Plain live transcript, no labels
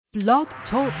Blog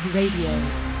Talk Radio.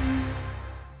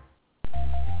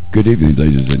 Good evening,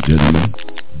 ladies and gentlemen.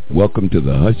 Welcome to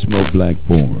the Hushmo Black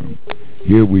Forum.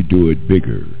 Here we do it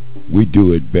bigger, we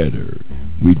do it better,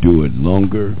 we do it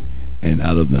longer, and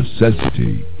out of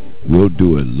necessity, we'll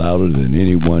do it louder than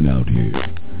anyone out here.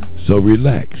 So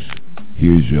relax.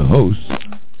 Here's your host,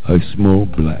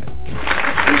 Hushmo Black.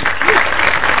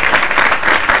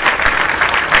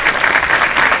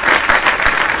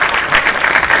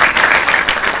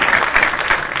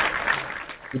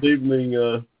 Good evening,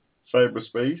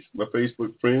 cyberspace, my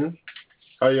Facebook friends.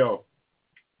 How y'all?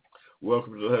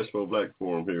 Welcome to the Hushmo Black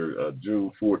Forum here,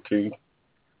 June 14th,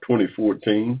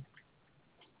 2014.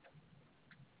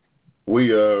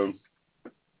 We is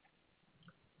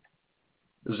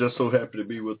just so happy to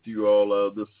be with you all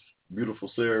this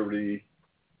beautiful Saturday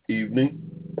evening.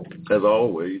 As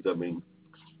always, I mean,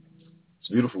 it's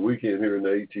a beautiful weekend here in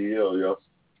the ATL, y'all.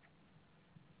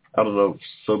 I don't know,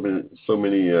 so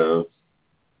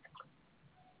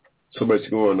much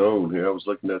going on here. I was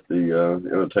looking at the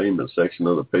entertainment section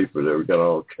of the paper there. We got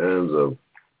all kinds of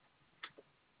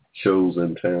shows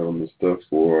in town and stuff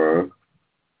for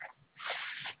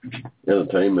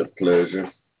entertainment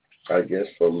pleasure. I guess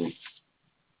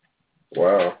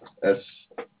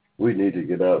we need to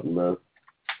get out and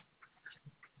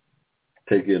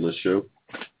take in a show.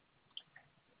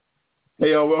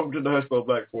 Hey, y'all, welcome to the Hushmo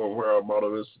Black Forum, where our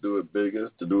motto is to do it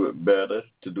bigger, to do it better,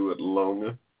 to do it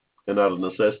longer. And out of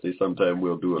necessity, sometimes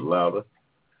we'll do it louder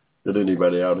than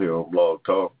anybody out here on Blog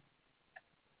Talk.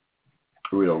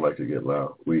 We don't like to get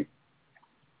loud. We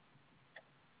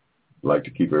like to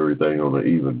keep everything on an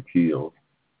even keel.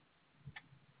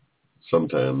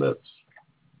 Sometimes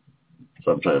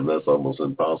that's almost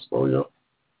impossible, you know,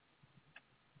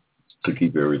 to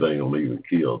keep everything on even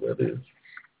keel, that is.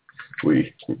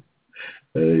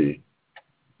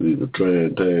 These are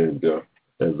trying times, y'all,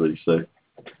 as they say.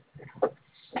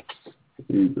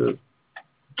 These are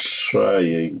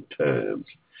trying times.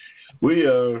 We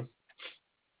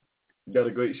got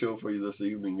a great show for you this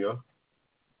evening, y'all.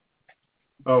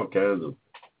 All kinds of.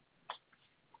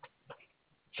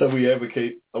 So we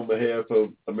advocate on behalf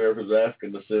of America's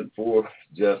African descent for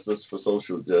justice, for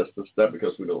social justice. Not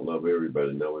because we don't love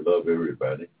everybody. No, we love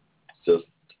everybody. It's just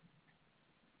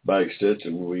by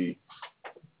extension,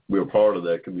 we're part of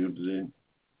that community.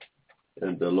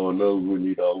 And the Lord knows we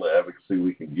need all the advocacy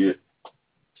we can get.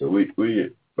 So we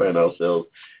find ourselves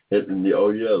hitting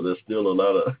there's still a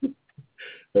lot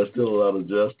of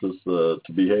justice to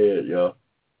be had, y'all.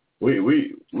 We are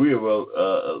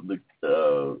the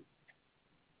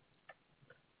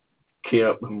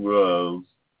camp who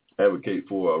advocate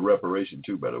for a reparation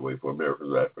too, by the way, for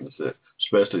America's African descent,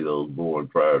 especially those born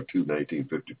prior to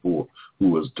 1954 who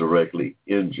was directly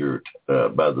injured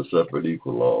by the separate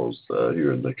equal laws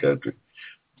here in the country.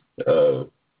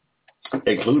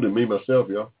 Including me myself,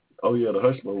 y'all. Oh yeah, the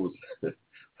Hushmo was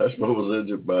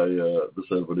injured by the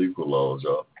separate equal laws,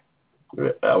 y'all.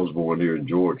 I was born here in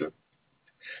Georgia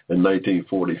in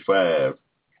 1945.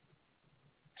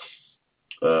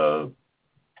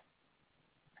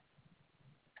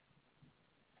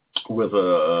 With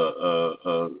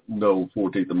no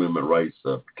 14th Amendment rights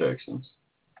protections.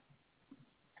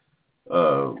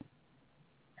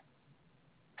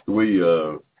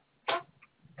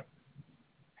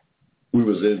 We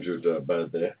was injured by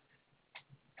that.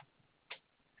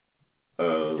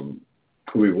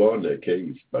 We won that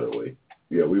case, by the way.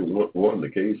 Yeah, we won the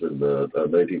case in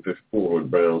 1954 when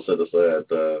Brown set aside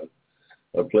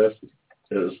Plessy.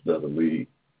 It's nothing we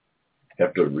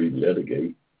have to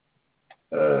relitigate.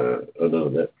 None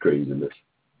of that craziness.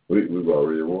 We've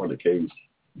already won the case.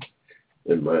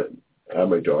 I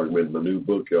make the argument in my new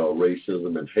book, y'all,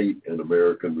 Racism and Hate in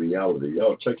American Reality.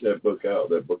 Y'all check that book out.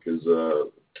 That book is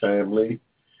timely,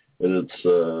 and it's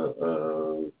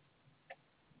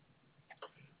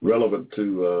relevant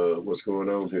to what's going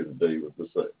on here today with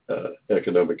this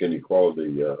economic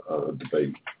inequality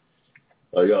debate.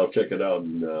 Y'all check it out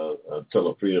and tell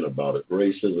a friend about it.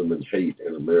 Racism and Hate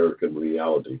in American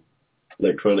Reality.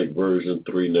 Electronic version,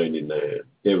 $3.99.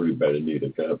 Everybody need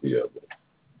a copy of it.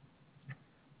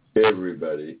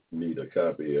 Everybody need a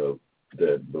copy of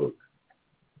that book.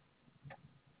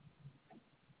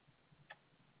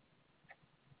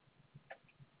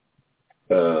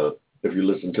 If you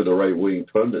listen to the right-wing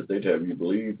pundit, they'd have you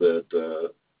believe that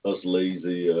us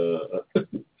lazy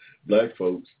black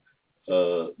folks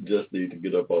just need to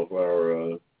get up off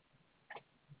our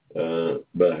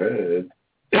behind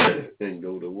and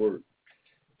go to work,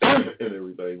 and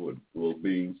everything will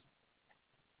be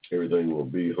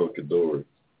hunky-dory.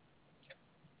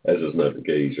 That's just not the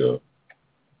case, y'all.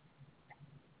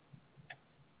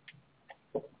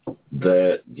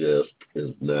 That just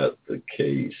is not the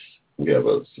case. We have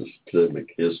a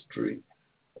systemic history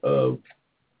of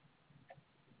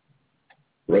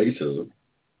racism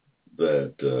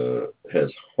that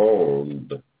has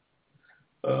harmed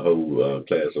a whole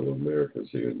class of Americans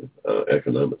here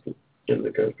economically in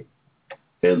the country.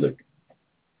 And the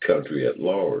country at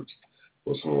large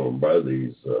was harmed by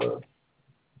these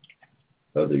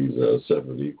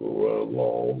separate equal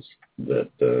laws that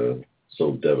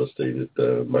so devastated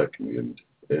my community.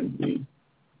 And we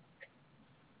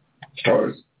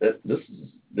started, this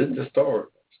didn't just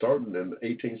started in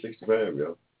 1865,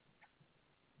 y'all.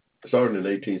 Started in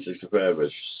 1865,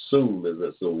 as soon as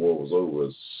that Civil War was over,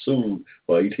 as soon,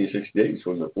 1868 is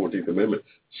when the 14th Amendment,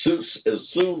 as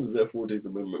soon as that 14th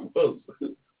Amendment was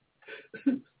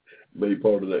made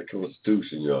part of that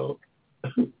Constitution, y'all.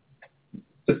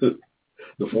 The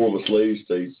former slave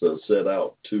states set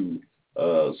out to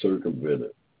circumvent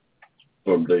it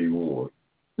from day one.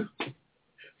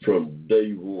 From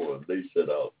day one, they set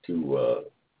out to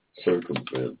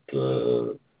circumvent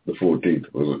the 14th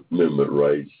Amendment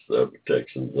rights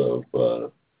protections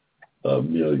of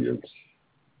millions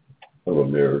of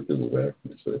Americans of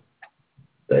African descent,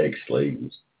 the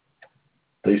ex-slaves.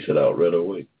 They set out right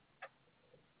away.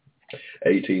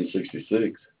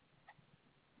 1866,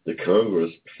 the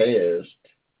Congress passed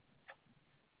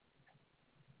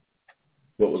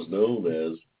what was known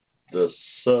as the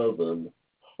Southern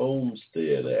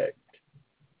Homestead Act.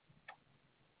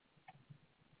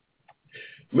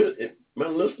 My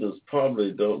listeners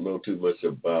probably don't know too much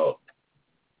about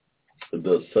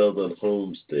the Southern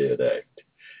Homestead Act.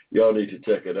 Y'all need to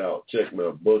check it out. Check my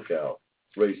book out,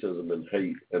 Racism and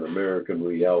Hate, an American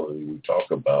Reality. We talk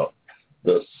about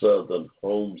the Southern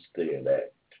Homestead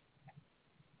Act.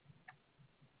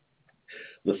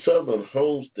 The Southern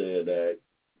Homestead Act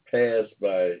passed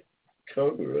by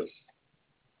Congress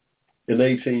in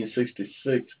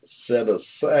 1866 set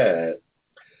aside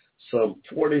some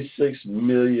 46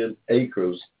 million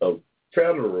acres of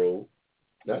federal,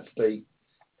 not state,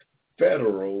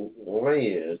 federal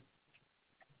land,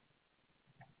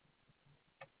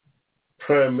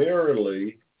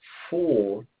 primarily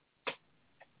for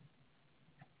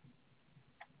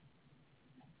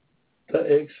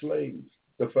the ex-slaves,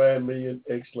 the 5 million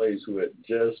ex-slaves who had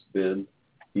just been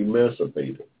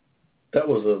emancipated. That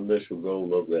was the initial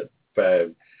goal of that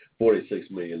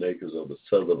 46 million acres of the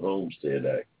Southern Homestead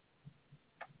Act.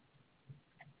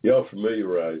 Y'all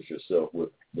familiarize yourself with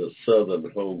the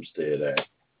Southern Homestead Act.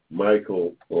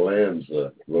 Michael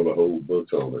Lanza wrote a whole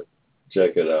book on it.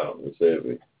 Check it out. It's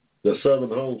heavy. The Southern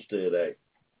Homestead Act,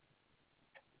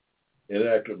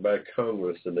 enacted by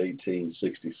Congress in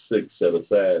 1866, set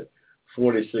aside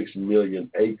 46 million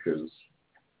acres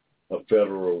of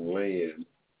federal land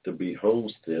to be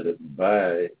homesteaded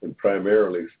by and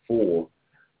primarily for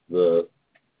the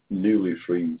newly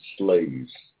freed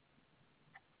slaves.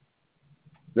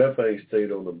 That thing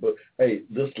stayed on the book. Hey,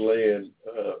 this land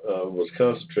was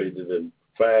concentrated in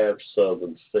 5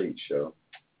 southern states, y'all.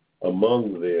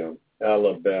 Among them,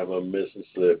 Alabama,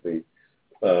 Mississippi,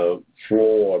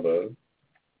 Florida,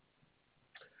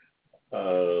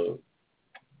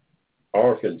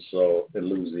 Arkansas, and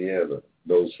Louisiana,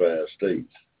 those 5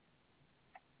 states.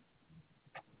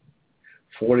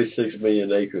 46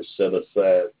 million acres set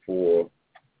aside for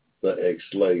the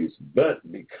ex-slaves. But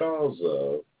because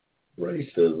of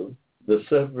racism, the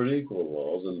separate equal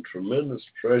laws, and tremendous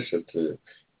pressure to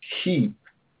keep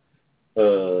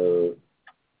those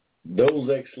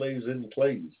ex-slaves in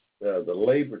place, the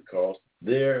labor costs,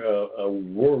 their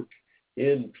work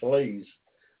in place,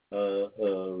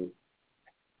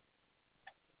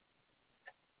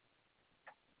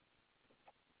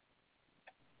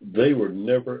 they were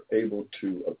never able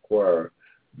to acquire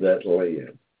that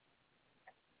land.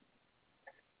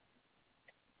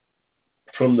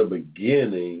 From the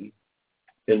beginning,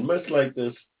 and much like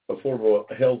this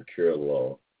Affordable Health Care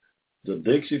Law, the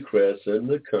Dixiecrats and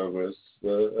the Congress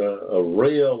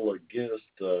rail against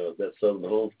that Southern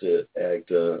Homestead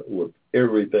Act with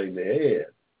everything they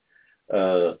had.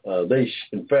 They,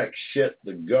 in fact, shut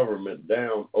the government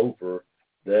down over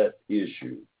that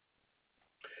issue.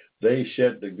 They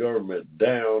shut the government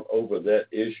down over that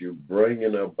issue,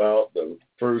 bringing about the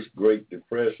first Great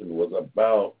Depression was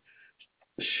about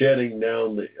shutting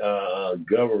down the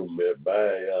government by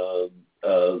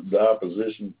the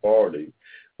opposition party.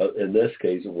 In this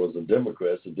case, it was the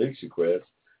Democrats, the Dixiecrats,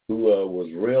 who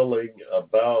was railing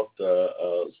about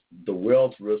the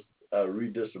wealth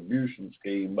redistribution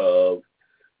scheme of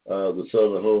the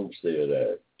Southern Homestead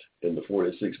Act and the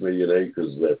 46 million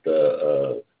acres that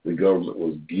the government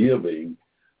was giving,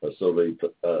 so they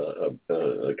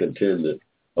contended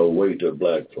away to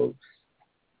black folks.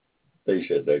 They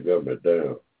shut that government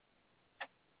down.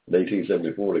 In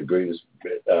 1874, the greatest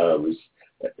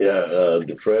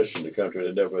depression the country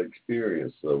had ever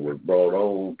experienced was brought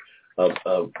on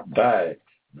by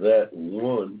that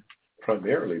one,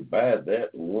 primarily by that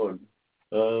one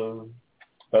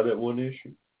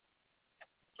issue.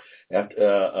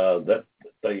 After that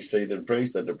thing stayed in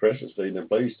place, that depression stayed in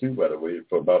place too, by the way,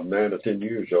 for about 9 or 10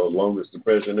 years, y'all, longest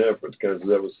depression ever the country's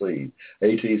ever seen.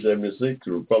 1876,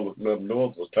 the Republican of the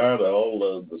North was tired of all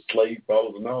the slave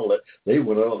problems and all that. They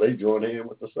went on, they joined in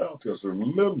with the South. Because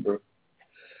remember,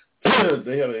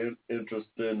 they had an interest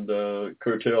in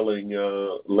curtailing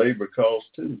labor costs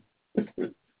too.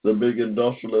 The big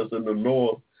industrialists in the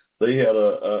North, they had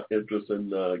an interest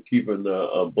in keeping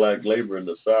black labor in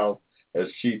the South as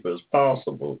cheap as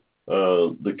possible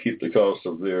to keep the cost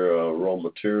of their raw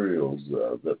materials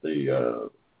that they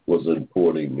was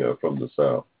importing from the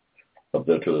South up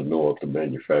there to the North to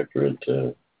manufacture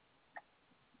into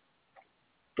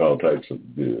all types of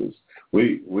goods.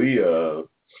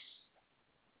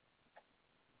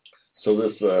 So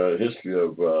this history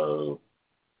of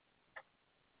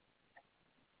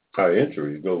our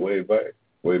entries go way back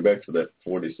to that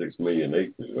 46 million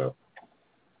acres.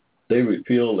 They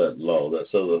repealed that law, that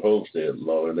Southern Homestead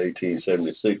Law in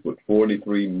 1876 with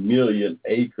 43 million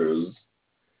acres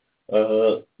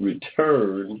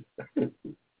returned.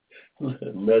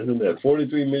 Imagine that,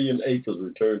 43 million acres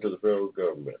returned to the federal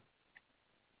government.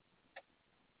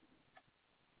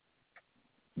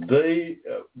 They,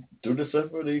 through the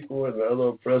separate equal and other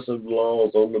oppressive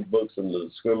laws on the books and the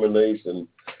discrimination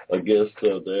against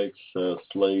the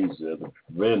ex-slaves that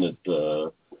prevented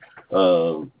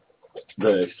the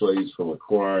ex-slaves from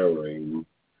acquiring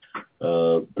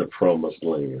the promised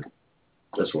land.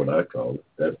 That's what I call it,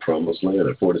 that promised land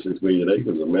at 46 million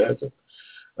acres. Imagine.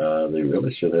 They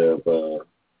really should have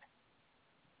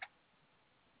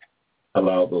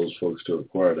allowed those folks to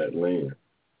acquire that land.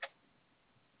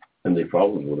 And their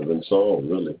problems would have been solved,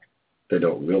 really. They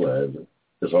don't realize it.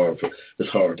 It's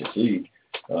hard to see.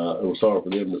 It was hard for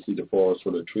them to see the forest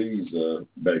for the trees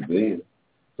back then.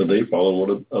 But their problem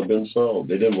would have been solved.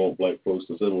 They didn't want black folks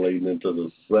assimilating into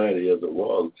the society as it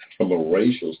was from a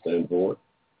racial standpoint.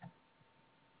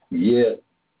 Yet,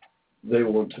 they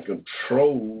want to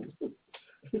control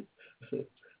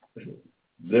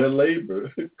their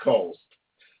labor cost.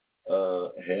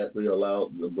 Had they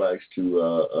allowed the blacks to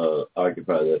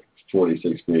occupy that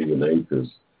 46 million acres,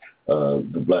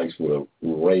 the blacks would have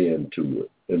ran to it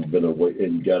and been away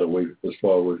and got away as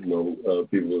far as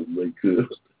people as they could,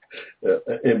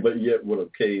 but yet would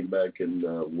have came back and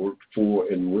worked for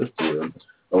and with them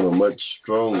on a much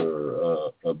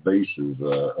stronger basis,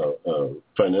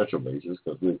 financial basis,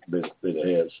 because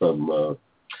they had some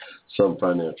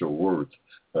financial worth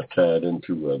tied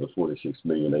into the 46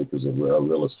 million acres of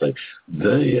real estate.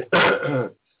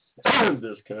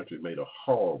 This country made a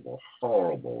horrible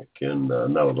in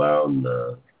not allowing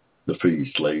the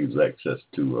free slaves access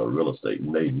to real estate.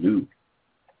 And they knew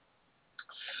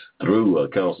through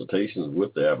consultations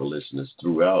with the abolitionists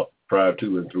prior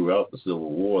to and throughout the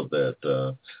Civil War that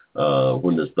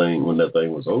when that thing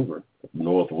was over,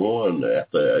 North won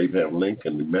after Abraham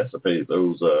Lincoln emancipated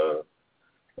those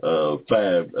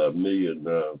 5 million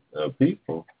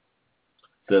people,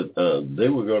 that they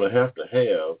were going to have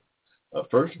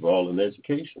first of all, an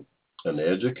education,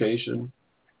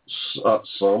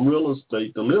 some real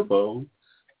estate to live on,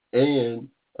 and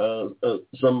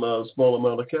some small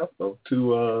amount of capital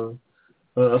to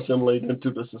assimilate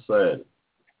into the society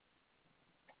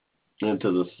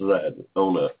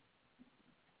on a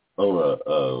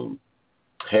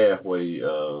halfway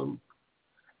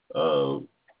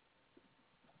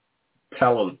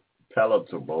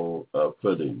palatable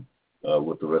footing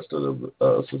with the rest of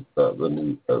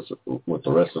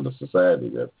the society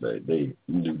that they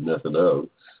knew nothing of.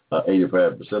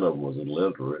 85% of them was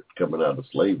illiterate, coming out of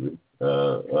slavery.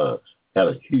 Had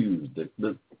a huge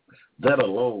that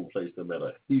alone placed them at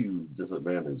a huge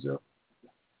disadvantage.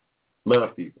 My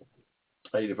people,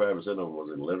 85% of them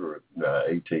was illiterate.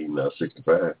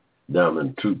 1865 down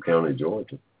in Troup County,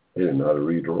 Georgia. They didn't know how to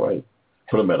read or write.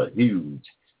 Put them at a huge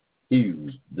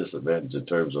disadvantage in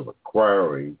terms of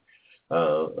acquiring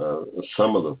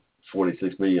some of the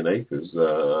 46 million acres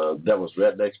that was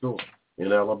right next door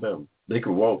in Alabama. They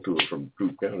could walk to it from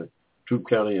Troup County. Troup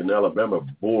County in Alabama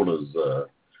borders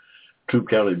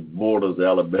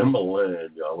Alabama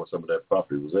land, y'all, where some of that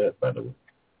property was at, by the way.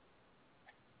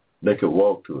 They could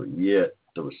walk to it, yet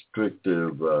the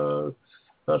restrictive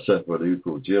separate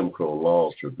equal Jim Crow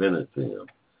laws prevented them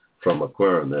from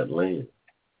acquiring that land,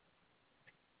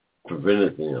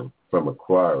 prevented them from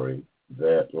acquiring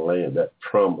that land, that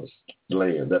promised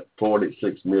land, that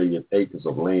 46 million acres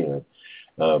of land,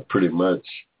 pretty much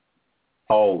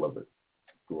all of it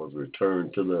was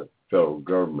returned to the federal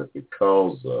government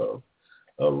because of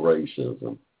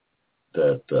racism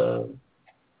that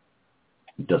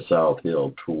the South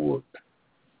held toward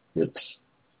its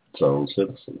own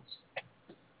citizens.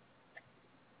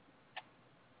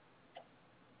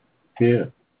 Yeah,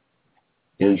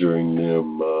 injuring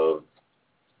them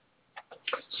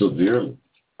severely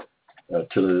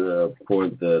to the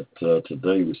point that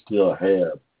today we still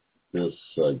have this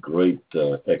great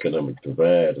economic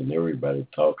divide, and everybody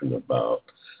talking about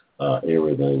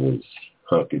everything is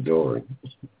hunky-dory.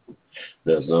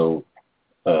 There's no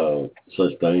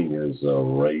such thing as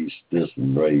race this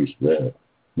and race that.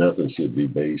 Nothing should be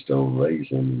based on race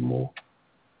anymore.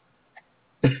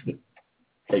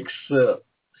 Except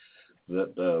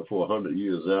that for 100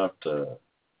 years after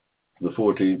the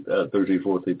 13th,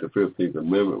 14th, or 15th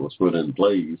Amendment was put in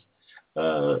place,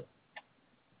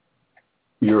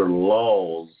 your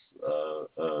laws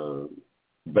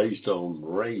based on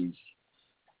race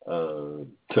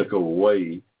took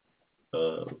away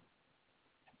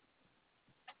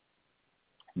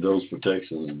those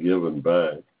protections given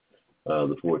by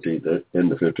the 14th and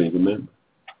the 15th Amendment.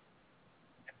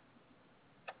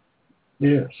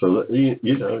 Yeah, so, you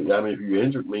know, I mean, if you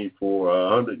injured me for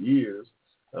 100 years,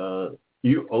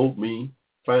 you owe me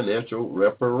financial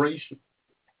reparation.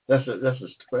 That's a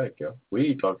fact, y'all. We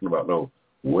ain't talking about no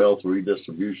wealth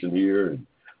redistribution here and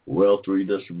wealth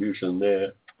redistribution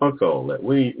there. Fuck all that.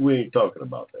 We ain't talking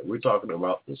about that. We're talking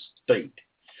about the state.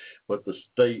 What the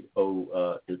state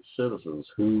owe its citizens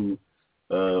who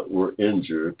were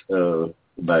injured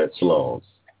by its laws.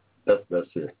 That's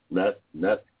it. Not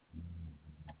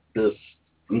this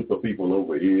group of people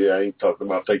over here. I ain't talking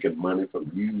about taking money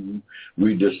from you,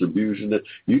 redistribution.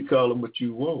 You call them what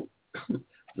you want.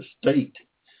 The state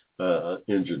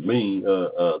injured me.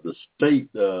 The state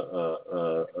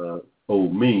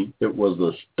owed me. It was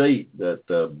the state that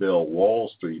bailed Wall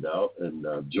Street out and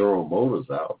General Motors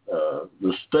out.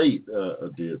 The state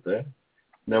did that.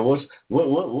 Now, one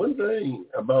thing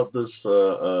about this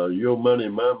your money,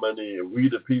 my money, we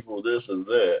the people, this and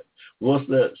that, once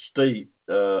that state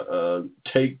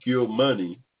take your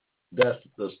money, that's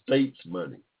the state's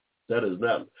money. That is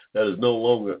no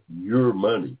longer your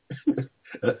money.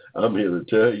 I'm here to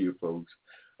tell you, folks,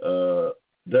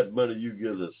 that money you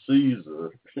give to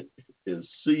Caesar is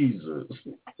Caesar's.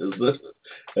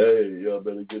 Hey, y'all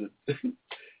better get it.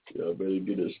 Y'all better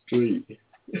get it straight.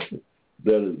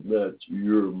 That is not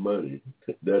your money.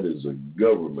 That is a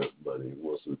government money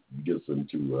once it gets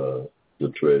into the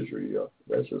treasury.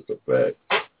 That's just a fact.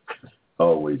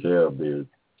 Always have been,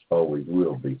 always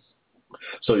will be.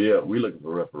 So, yeah, we're looking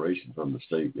for reparations from the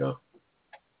state, y'all.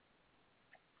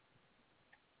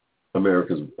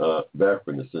 America's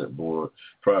African descent born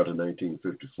prior to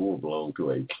 1954 belonged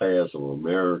to a class of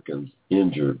Americans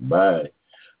injured by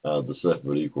the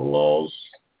separate equal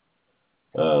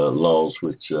laws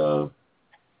which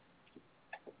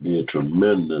be a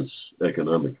tremendous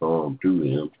economic harm to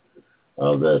them.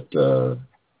 That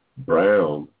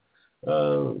Brown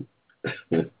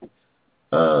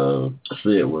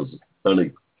said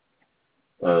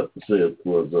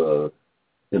was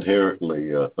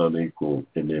inherently unequal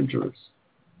and injurious.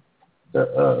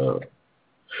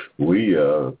 We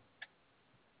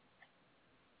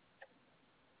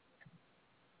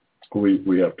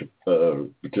have to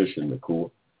petition the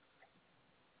court.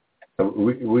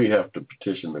 We have to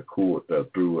petition the court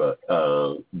through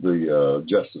the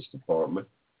Justice Department,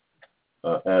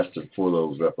 asking for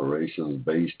those reparations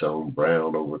based on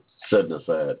Brown setting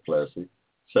aside the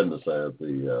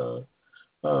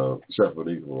separate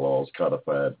equal laws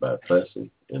codified by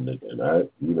Plessy. And I,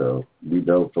 we know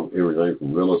from everything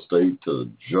from real estate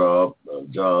to jobs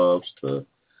to,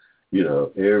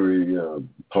 every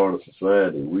part of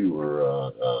society we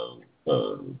were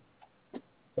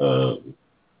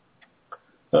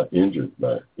injured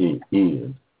by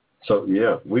in. So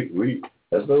yeah, we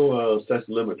there's no statute of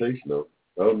limitation though.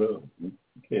 Oh no, you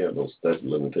can't have no statute of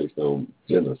limitation on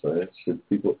genocide.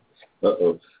 People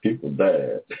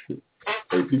died.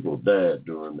 Hey, people died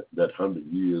during that 100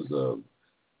 years of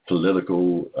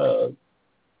political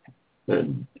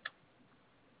and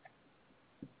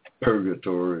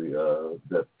purgatory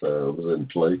that was in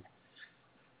play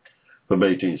from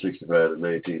 1865 to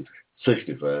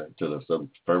 1965 to some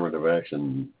affirmative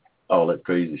action, all that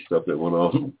crazy stuff that went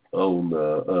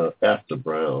on after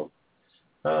Brown.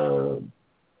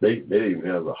 They didn't even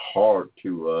have the heart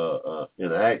to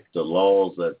enact the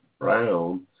laws that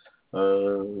Brown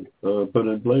put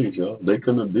in place, y'all. They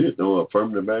couldn't have did no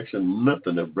affirmative action,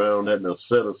 nothing if Brown hadn't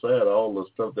set aside all the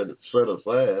stuff that it set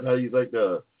aside. How do you think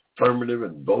the affirmative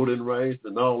and voting rights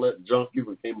and all that junk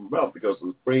even came about? Because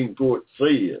the Supreme Court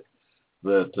said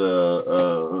that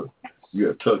you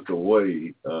had tucked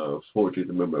away 14th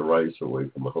Amendment rights away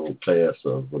from a whole class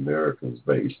of Americans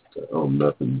based on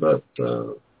nothing but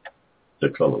the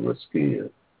color of skin.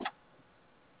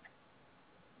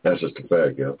 That's just a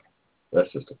fact, y'all.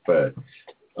 That's just a fact.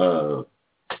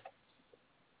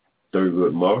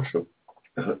 Thurgood Marshall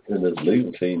and his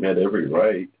legal team had every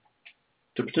right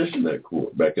to petition that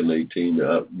court back in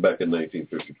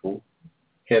 1954.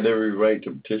 Had every right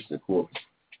to petition the court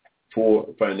for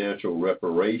financial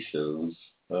reparations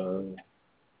on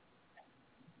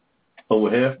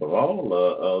behalf of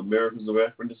all Americans of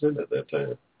African descent at that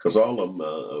time, because all of them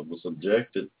were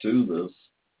subjected to this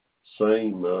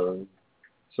same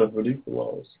separate equal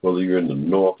laws, whether you're in the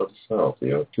North or the South.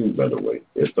 They are too, by the way.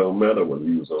 It don't matter whether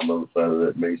you was on the other side of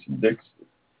that Mason-Dixon.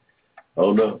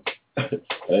 Oh, no. Hey,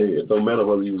 it don't matter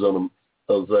whether you was on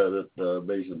the other side of that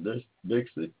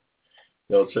Mason-Dixon.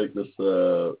 Y'all check this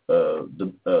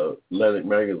Atlantic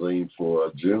magazine for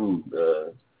June.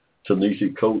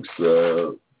 Ta-Nehisi Coates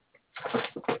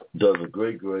does a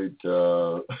great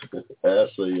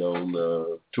essay on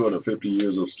 250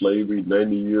 years of slavery,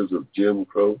 90 years of Jim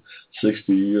Crow,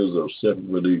 60 years of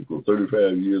separate equal,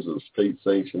 35 years of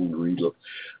state-sanctioned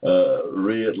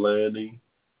redlining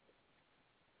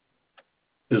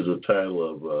is the title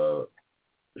of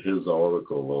his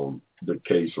article on the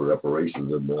case for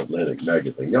reparations in the Atlantic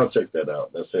magazine. Y'all check that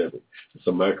out. That's heavy. It's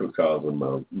a microcosm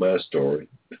of my story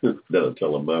that I'm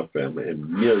telling my family and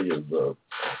millions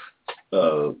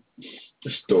of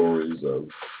stories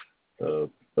of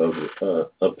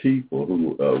people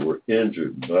who were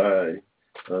injured by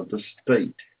the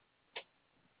state,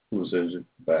 who was injured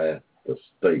by the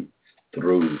state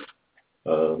through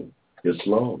its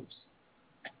laws.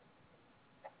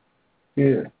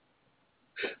 Yeah.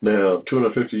 Now,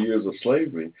 250 years of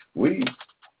slavery, we,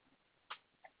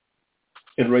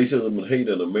 in Racism and Hate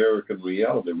and American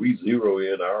Reality, we zero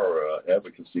in our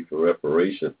advocacy for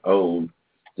reparation on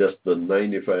just the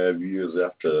 95 years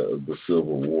after the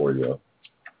Civil War, yeah.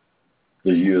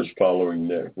 The years following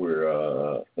that where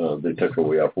they took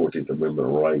away our 14th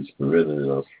Amendment rights, preventing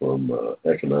us from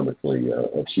economically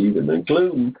achieving,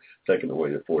 including taking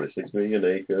away the 46 million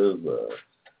acres,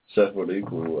 separate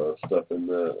equal stuff in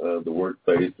the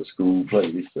workplace, the school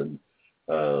place, and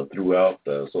throughout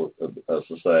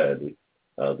society,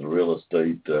 the real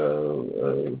estate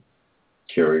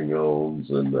carrying ons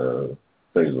and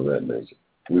things of that nature.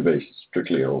 We base it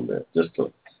strictly on that. Just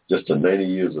the 90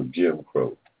 years of Jim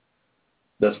Crow.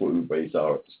 That's what we base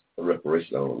our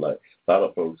reparation on. Like a lot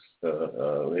of folks,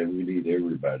 and we need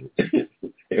everybody,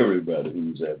 everybody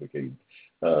who's advocating,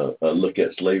 look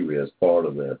at slavery as part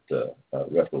of that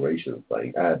reparation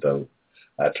thing. I don't.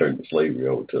 I turned the slavery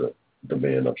over to the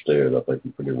man upstairs. I think he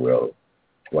pretty well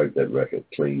wiped that record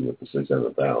clean with the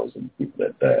 600,000 people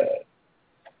that died.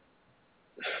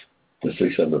 The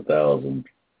 600,000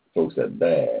 folks that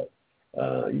died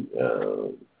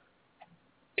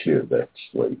cleared that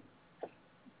slate.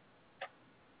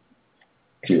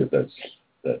 Cleared that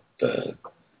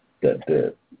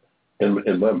debt. And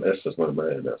that's just my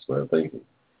mind. That's my thinking.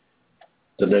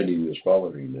 The 90 years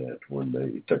following that, when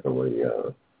they took away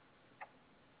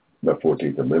my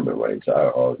 14th Amendment rights, I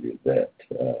argued that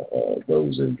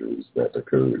those injuries that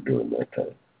occurred during that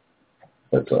time.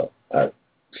 But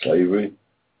slavery,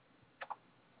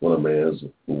 one of man's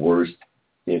worst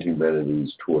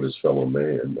inhumanities toward his fellow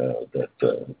man that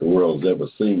the world's ever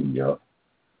seen, y'all.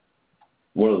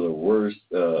 One of the worst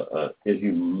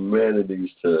inhumanities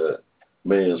to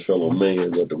man's fellow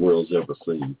man that the world's ever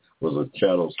seen was a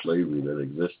chattel slavery that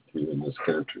existed here in this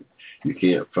country. You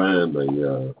can't find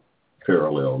a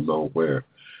parallel nowhere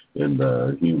in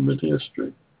human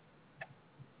history.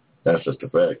 That's just a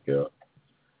fact, y'all.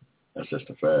 That's just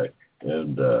a fact.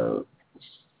 And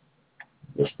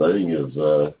this thing is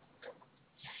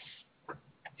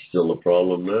still a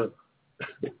problem now.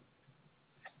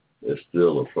 It's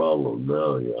still a problem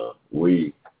now, y'all.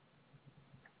 We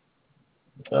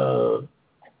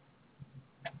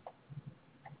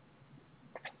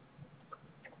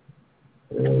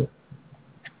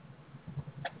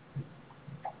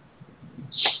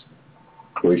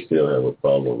still have a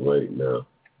problem right now.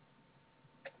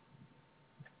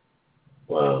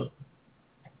 Wow.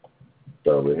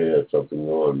 Thought we had something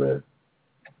going, man.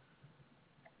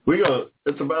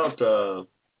 It's about,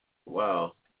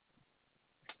 wow.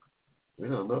 We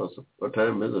don't know. What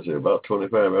time is it here? About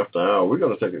 25 after an hour. We're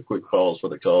going to take a quick pause for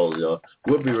the calls, y'all.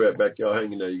 We'll be right back. Y'all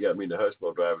hanging there. You got me in the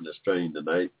Hushmo driving this train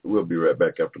tonight. We'll be right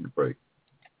back after the break.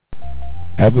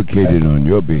 Advocated on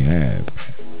your behalf.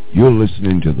 You're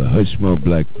listening to the Hushmo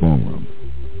Black Forum.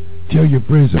 Tell your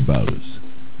friends about us.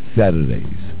 Saturdays,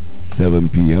 7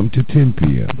 p.m. to 10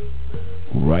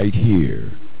 p.m. Right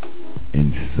here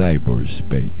in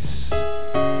cyberspace.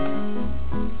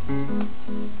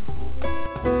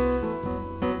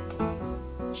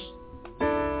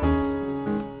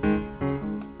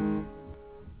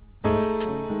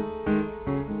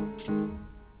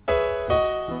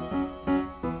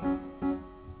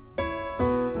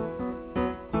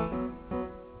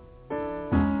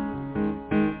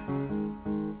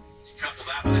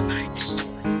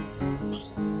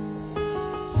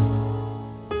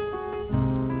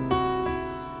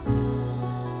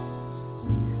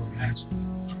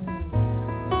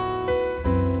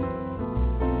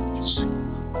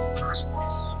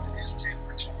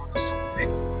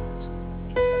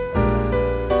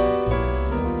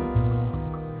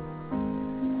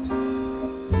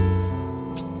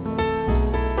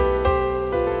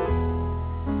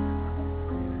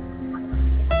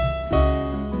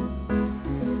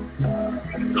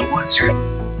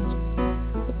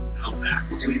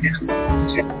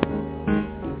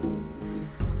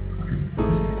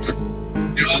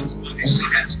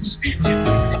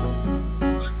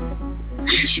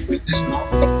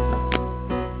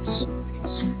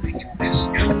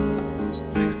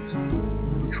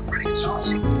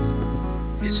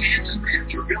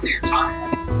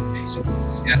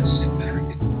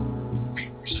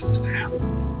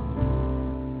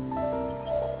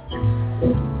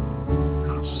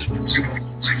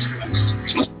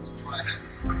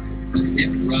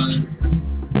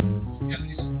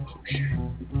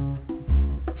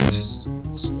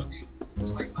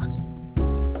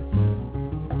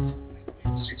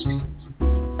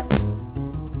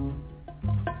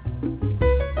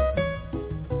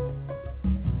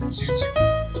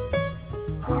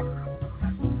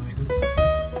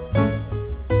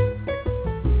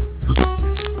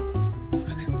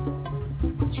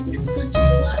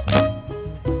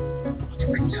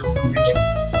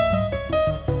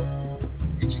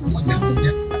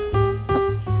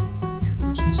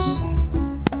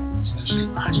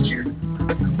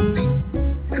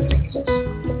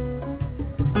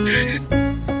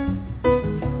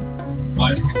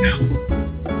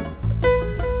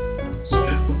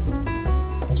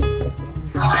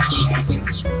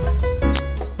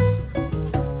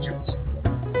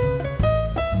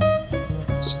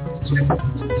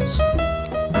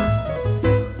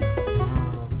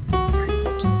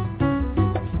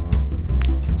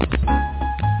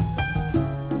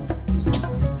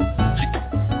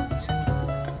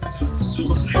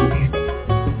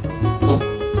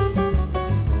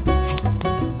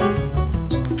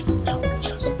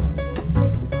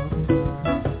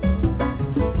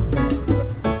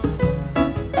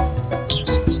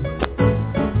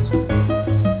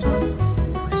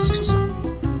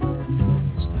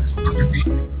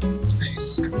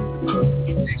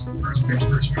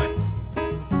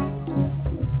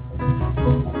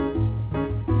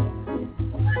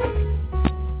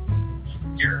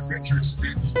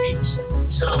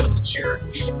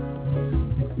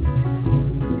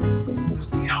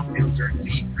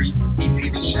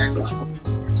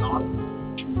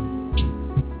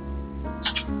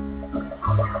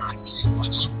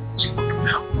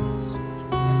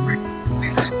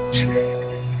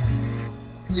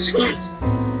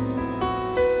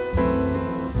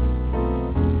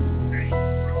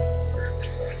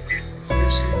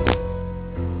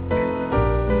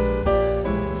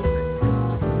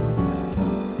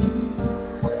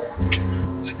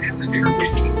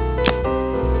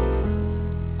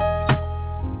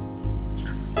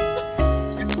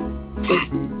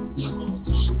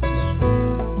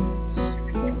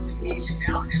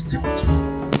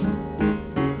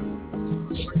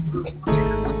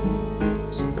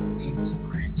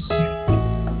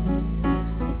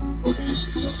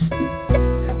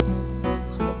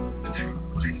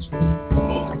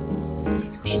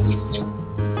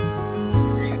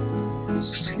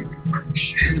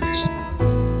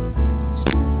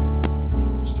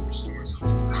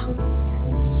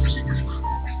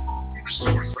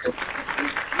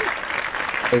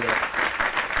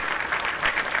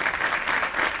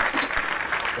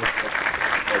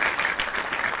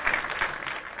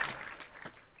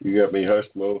 You got me,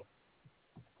 Hushmo,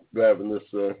 driving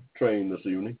this train this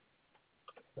evening.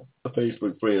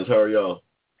 Facebook friends, how are y'all?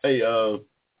 Hey,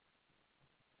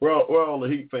 where all the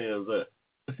Heat fans at?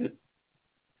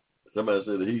 Somebody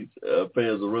said the Heat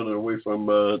fans are running away from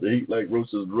the Heat like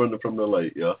roaches running from the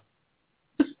light, y'all.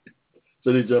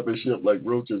 So they jumping ship like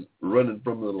roaches running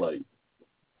from the light.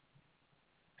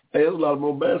 Hey, there's a lot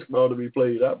more basketball to be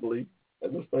played, I believe.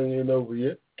 And this thing ain't over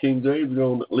yet. King James is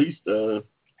going to at least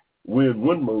win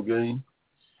one more game.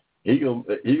 He gonna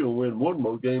win one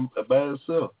more game by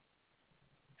himself.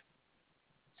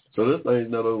 So this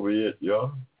thing's not over yet,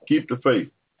 y'all. Keep the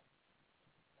faith.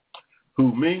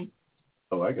 Who, me?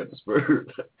 Oh, I got the Spurs.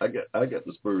 I got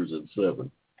the Spurs at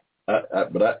 7.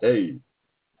 Hey,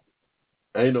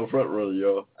 I ain't no front runner,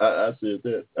 y'all. I said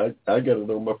that. I got it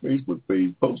on my Facebook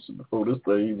page posted before this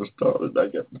thing even started. I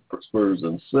got the Spurs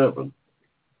in 7.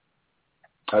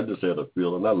 I just had a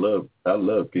feeling. I love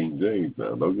King James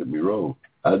now. Don't get me wrong.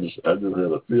 I just had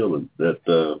a feeling that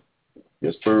the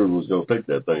Spurs was gonna take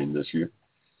that thing this year,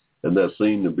 and that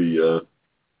seemed to be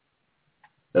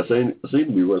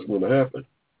what's going to happen.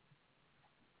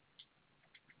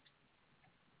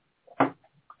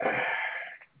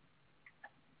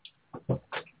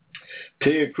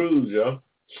 Ted Cruz, y'all.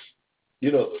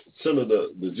 You know, Senator,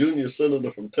 the junior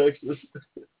senator from Texas,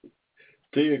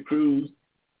 Ted Cruz.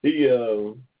 He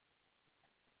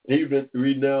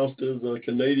renounced his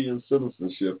Canadian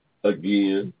citizenship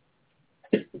again.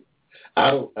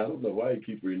 I don't know why he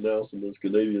keeps renouncing his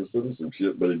Canadian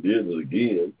citizenship, but he did it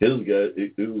again. His guy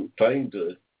who claimed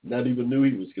to not even knew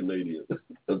he was Canadian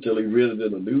until he read it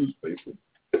in a newspaper.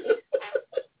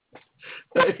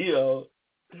 Hey, y'all.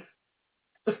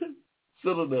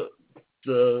 Senator,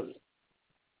 the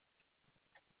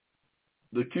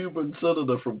Cuban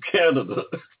senator from Canada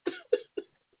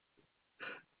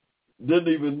didn't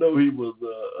even know he was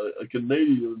a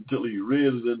Canadian until he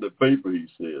read it in the paper. He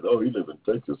said, "Oh, he lives in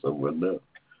Texas somewhere now."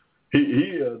 He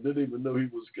didn't even know he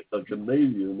was a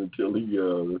Canadian until he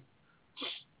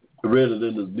read it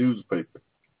in his newspaper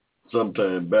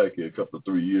sometime back here, a couple of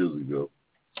 3 years ago.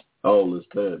 All this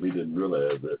time, he didn't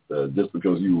realize that just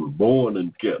because you were born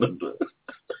in Canada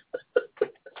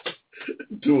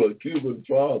to a Cuban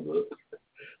father,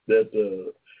 that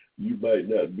you might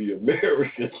not be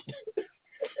American.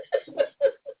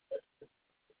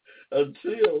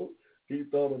 Until he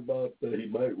thought about that he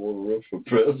might want to run for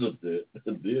president.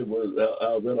 And then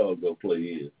how's that all going to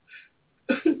play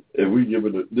in? And we give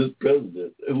it this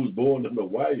president who was born in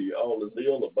Hawaii all this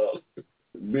hell about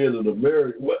being an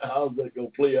American. How's that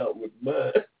going to play out with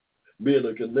mine, being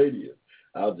a Canadian?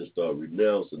 I'll just start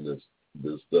renouncing this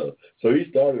stuff. So he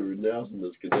started renouncing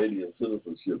his Canadian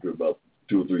citizenship about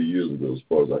 2 or 3 years ago, as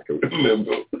far as I can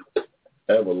remember.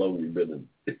 However long he's been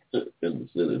in the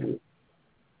Senate here.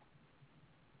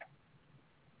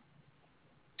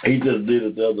 He just did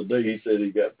it the other day. He said he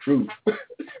got proof.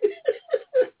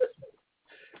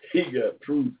 He got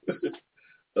proof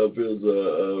of his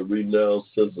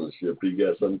renounced citizenship. He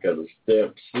got some kind of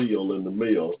stamped seal in the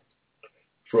mail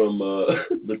from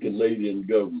the Canadian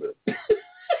government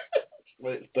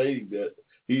stating that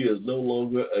he is no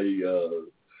longer a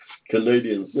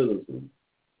Canadian citizen.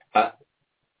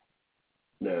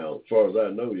 Now, as far as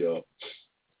I know, y'all,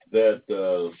 that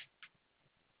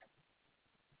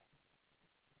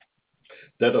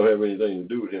don't have anything to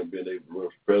do with him being able to run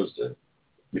for president.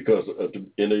 Because to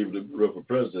be able to run for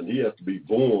president, he has to be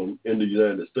born in the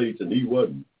United States, and he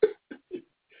wasn't.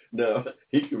 Now,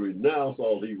 he can renounce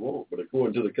all he wants, but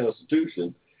according to the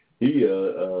Constitution, he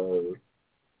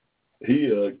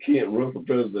can't run for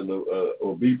president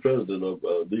or be president of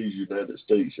these United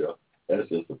States, y'all. That's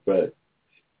just a fact.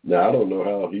 Now, I don't know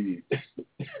how he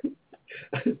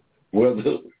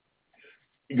whether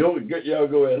y'all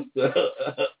go ask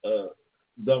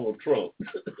Donald Trump.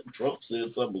 Trump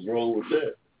said something was wrong with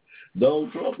that.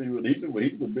 Donald Trump, he's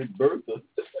a big birther.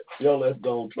 Y'all ask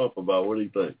Donald Trump about what he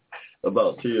thinks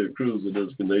about Ted Cruz and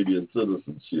his Canadian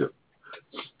citizenship.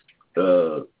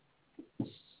 You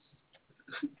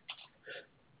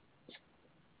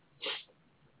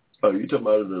talking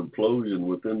about an implosion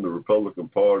within the Republican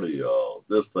Party, y'all.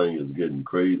 This thing is getting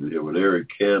crazy here with Eric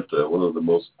Cantor, one of the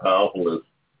most powerful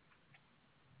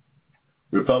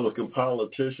Republican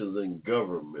politicians in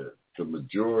government, the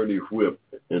majority whip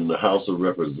in the House of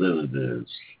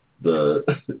Representatives, the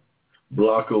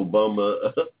Barack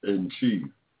Obama in chief,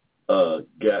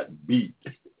 got beat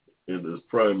in his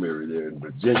primary there in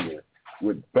Virginia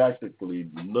with practically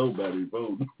nobody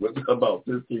voting, with about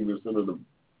 15% of the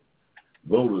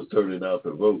voters turning out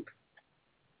to vote.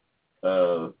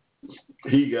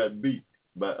 He got beat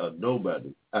by a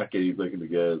nobody. I can't even think of the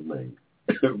guy's name.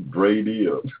 Brady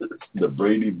or the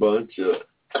Brady Bunch.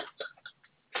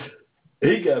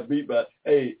 He got beat by,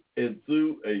 and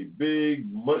threw a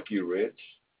big monkey wrench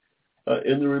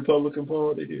in the Republican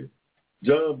Party here.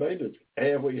 John Boehner's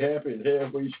halfway happy and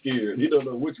halfway scared. He don't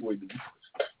know which way to do.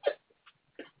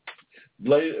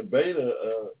 Boehner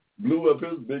blew up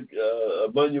his big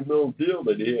monumental deal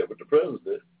that he had with the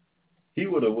president. He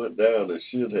would have went down and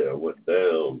should have went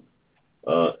down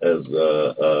as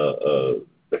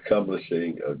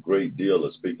accomplishing a great deal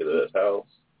of Speaker of that House.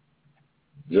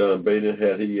 John Boehner,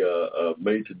 had he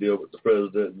made the deal with the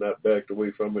president and not backed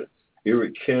away from it,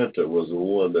 Eric Cantor was the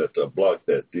one that blocked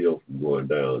that deal from going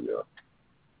down, y'all.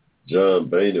 John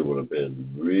Boehner would have been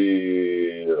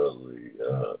really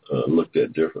looked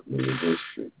at differently in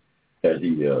history had he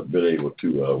been able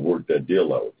to work that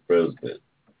deal out with the president.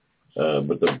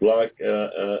 But the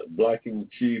blocking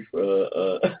chief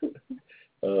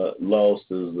lost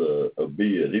his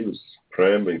bid. He was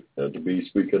cramming to be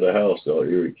Speaker of the House,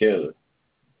 Eric Cantor.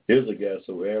 Here's a guy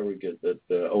so arrogant that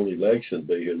on election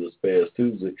day here this past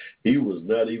Tuesday, he was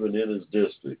not even in his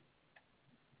district.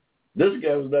 This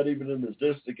guy was not even in his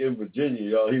district in Virginia,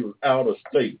 y'all. He was out of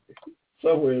state,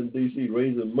 somewhere in D.C.,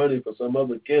 raising money for some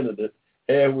other candidate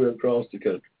halfway across the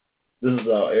country. This is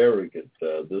how arrogant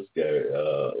this guy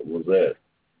was at.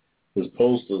 His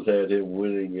posters had him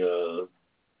winning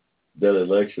that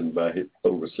election by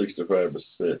over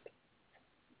 65%.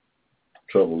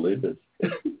 Trouble is,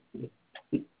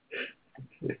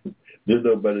 didn't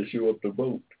nobody show up to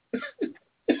vote.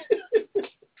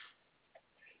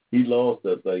 He lost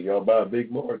that thing, y'all, by a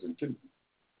big margin, too.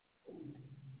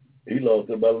 He lost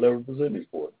it by 11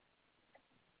 percentage points.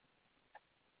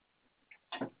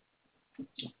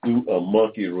 Through a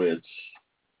monkey wrench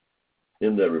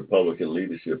in that Republican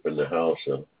leadership in the House.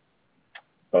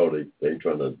 They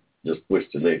trying to just push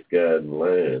the next guy in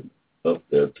line up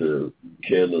there to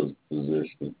Kenner's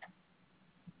position.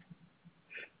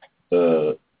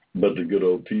 But the good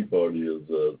old Tea Party is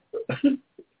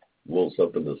want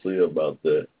something to say about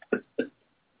that.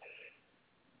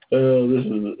 This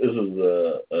is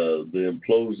the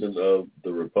implosion of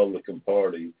the Republican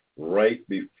Party right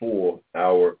before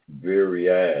our very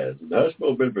eyes. Now, that's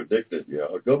not been predicted,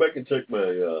 y'all. Go back and check my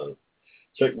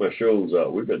shows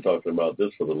out. We've been talking about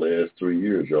this for the last 3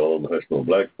 years, y'all, on the Hushmo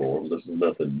Black Forum. This is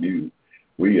nothing new.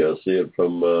 We see it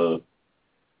from the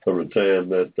time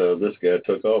that this guy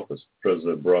took office,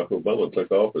 President Barack Obama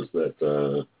took office, that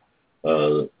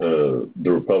the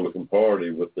Republican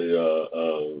Party, with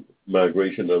the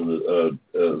migration of the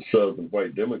Southern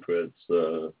white Democrats,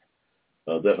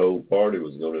 that whole party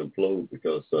was going to implode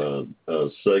because a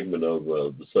segment of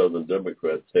the Southern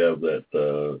Democrats have that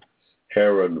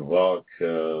Herrenvolk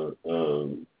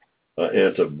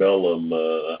antebellum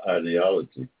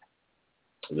ideology,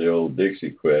 the old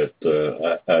Dixiecrat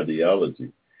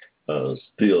ideology,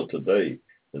 still today,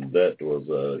 and that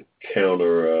was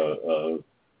counter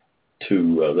to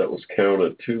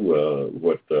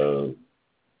what the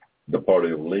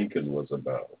Party of Lincoln was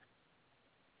about.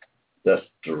 That's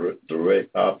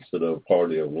direct opposite of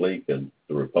Party of Lincoln.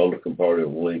 The Republican Party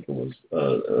of Lincoln was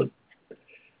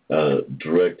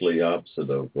directly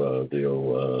opposite of the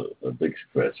old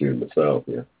Dixiecrats here in the South.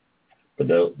 Yeah, but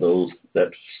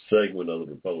that segment of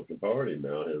the Republican Party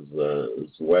now is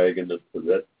wagging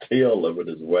that tail of it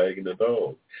is wagging the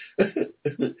dog,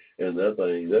 and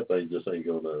that thing just ain't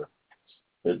gonna.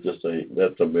 It just ain't.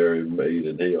 That's a marriage made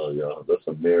in hell, y'all. That's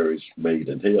a marriage made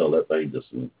in hell. That thing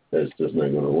it's just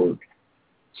not gonna work.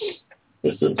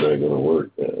 It's just not gonna work.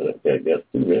 That got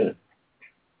too bad.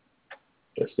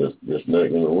 It's just not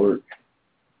gonna work.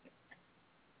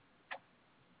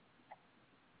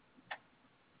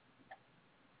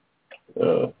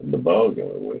 The ball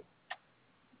going away.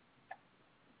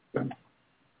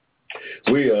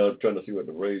 We trying to see what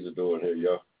the Rays are doing here,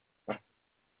 y'all.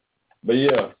 But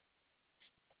yeah.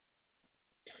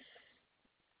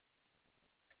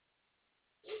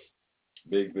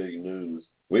 Big news.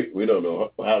 We don't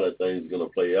know how that thing's going to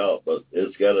play out, but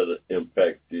it's got to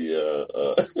impact the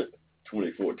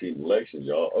 2014 elections,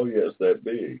 y'all. Oh, yeah, it's that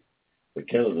big. The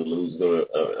Canada lose is going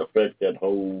to affect that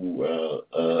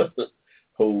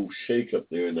whole shake-up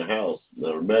there in the House.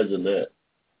 Now, imagine that.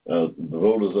 The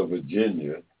voters of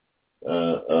Virginia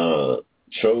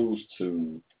chose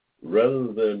to,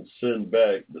 rather than send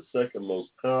back the second most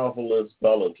powerful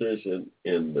politician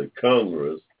in the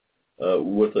Congress,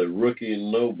 with a rookie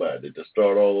and nobody to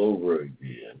start all over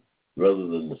again, rather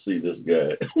than to see this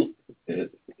guy.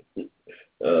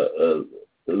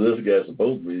 This guy's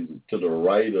supposed to be to the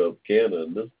right of Canada,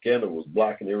 and this Canada was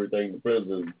blocking everything the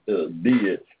president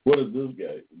did. What is this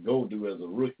guy going to do as a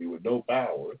rookie with no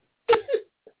power?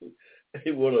 He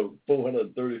won a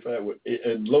 435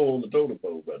 and low on the totem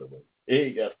pole, by the way.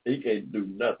 He can't do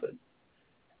nothing.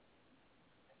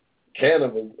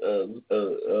 cannabis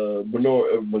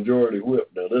majority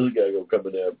whip. Now this guy gonna come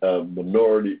in there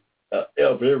minority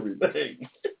of everything.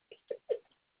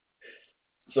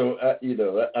 So I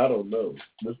don't know.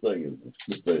 This thing's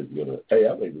gonna. Hey,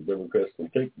 I think the Democrats can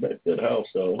take back that House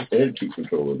and keep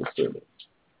control of the Senate.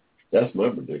 That's my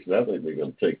prediction. I think they're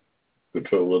gonna take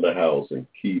control of the House and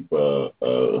keep control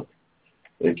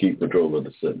of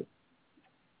the Senate,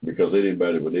 because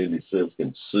anybody with any sense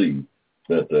can see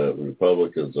that the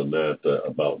Republicans are not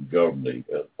about governing,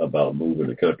 about moving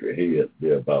the country ahead.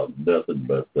 They're about nothing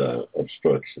but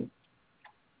obstruction.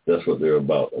 That's what they're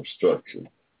about, obstruction.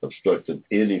 Obstructing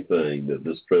anything that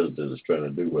this president is trying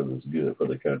to do, whether it's good for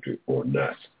the country or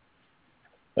not.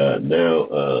 Now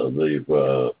they've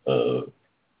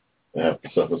have to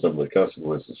suffer some of the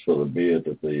consequences for the bid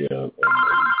that they made.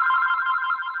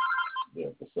 They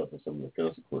have to suffer some of the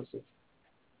consequences.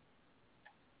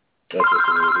 That's what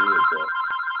the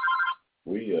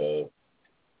way it is.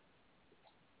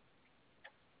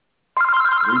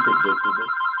 We predicted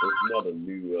it. It's not a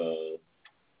new.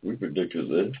 We predicted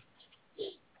this.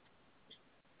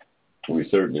 We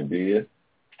certainly did.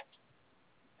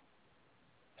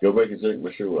 Go back and check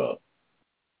my show out.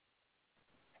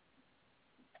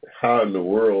 How in the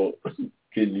world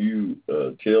can you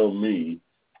tell me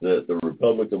that the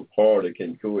Republican Party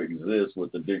can coexist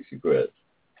with the Dixiecrats?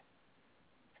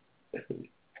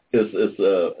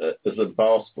 It's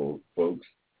impossible, folks.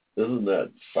 This is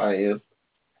not science.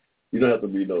 You don't have to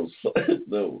be no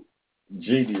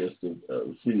genius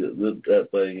to see that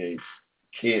thing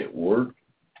can't work.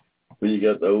 When you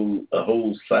got the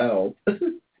whole South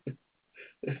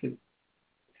in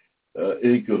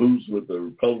cahoots with the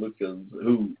Republicans,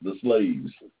 the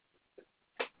slaves.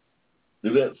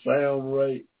 Does that sound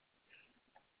right?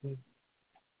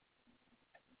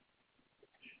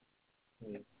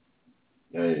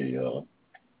 Hey, y'all.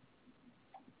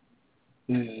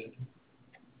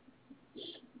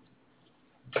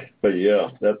 But yeah,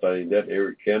 that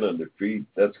Eric Cannon defeat,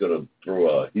 that's going to throw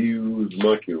a huge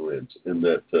monkey wrench in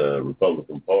that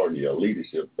Republican Party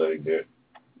leadership thing there.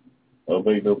 I'll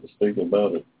make no mistake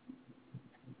about it.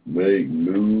 Make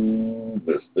no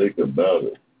mistake about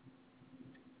it.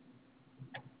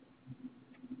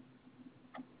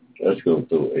 That's going to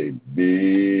throw a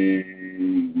big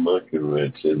monkey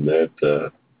wrench in that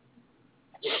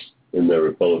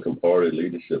Republican Party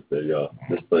leadership there, y'all.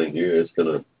 This thing here, it's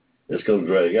going to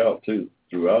drag out, too,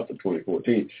 throughout the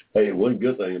 2014. Hey, one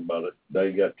good thing about it, they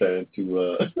ain't got time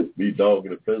to be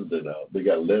dogging the president out. They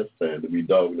got less time to be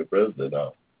dogging the president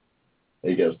out.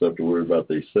 They got stuff to worry about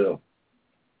themselves.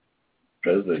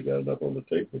 President got enough on the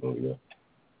table, though, yeah.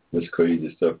 This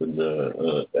crazy stuff in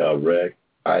Iraq,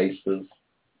 ISIS.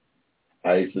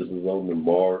 ISIS is on the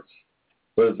march.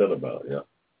 What is that about, yeah?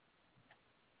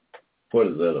 What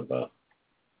is that about?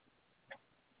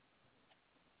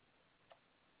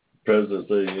 President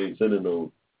said he ain't sending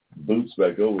no boots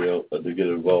back over here to get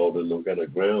involved in no kind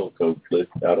of ground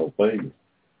conflict. I don't blame it.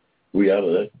 We out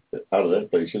of that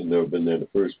place. Should have never been there in the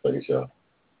first place, y'all.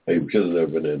 Hey, we should have never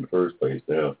been there in the first place.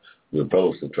 Now the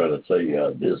Republicans trying to say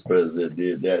this president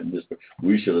did that and this.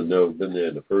 We should have never been there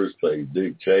in the first place.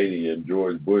 Dick Cheney and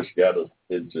George Bush got us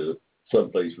into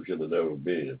some place we should have never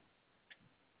been.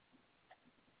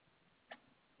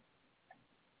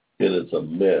 And it's a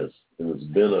mess. And it's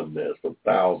been a mess for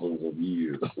thousands of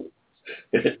years.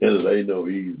 And it ain't no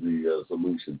easy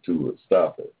solution to it.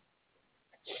 Stop it.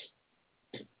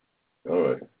 All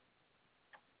right.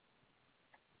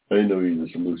 Ain't no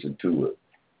easy solution to it.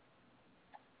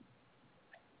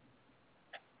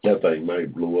 That thing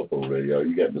might blow up over there, y'all.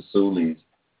 You got the Sunnis.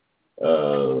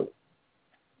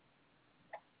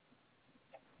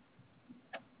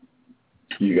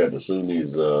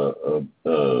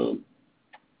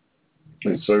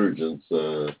 Insurgents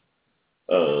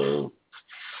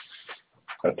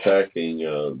attacking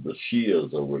the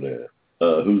Shias over there,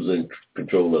 who's in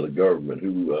control of the government,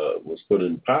 who was put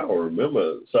in power.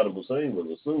 Remember, Saddam Hussein was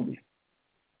a Sunni.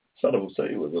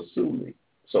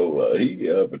 So he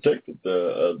protected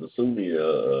the Sunni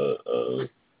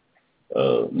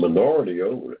minority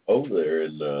over there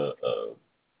in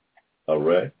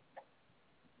Iraq.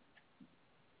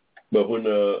 But when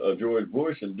George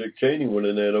Bush and Dick Cheney went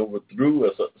in there and overthrew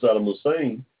Saddam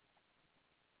Hussein,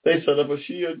 they set up a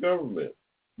Shia government,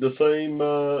 the same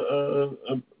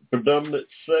predominant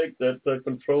sect that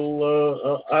control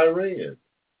Iran.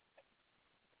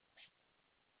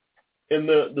 And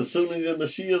the Sunnis and the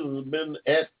Shias have been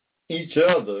at each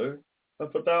other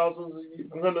for thousands of years,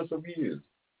 hundreds of years.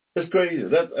 It's crazy.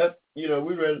 That we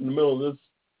read in the middle of this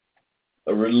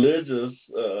a religious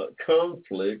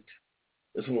conflict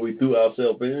That's what we threw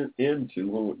ourselves into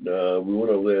when we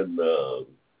went over there and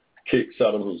kicked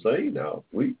Saddam Hussein out.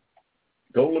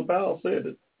 Colin Powell said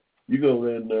it. You go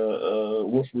in,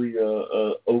 once we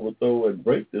overthrow and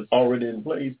break this already in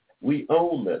place, we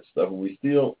own that stuff, and we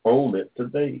still own it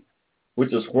today,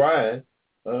 which is why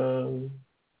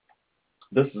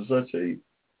this is such a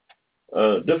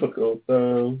difficult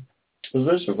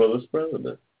position for this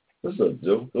president. This is a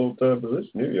difficult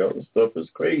position here, y'all. This stuff is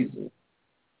crazy.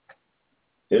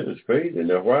 It is crazy.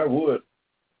 Now, why would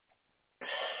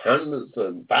hundreds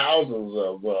and thousands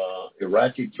of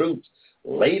Iraqi troops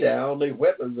lay down their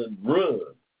weapons and run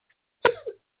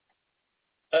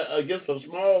against a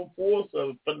small force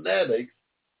of fanatics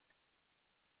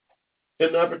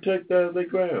and not protect their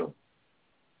ground?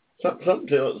 Something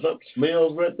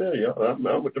smells right there, y'all. I'm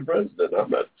with the president. I'm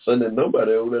not sending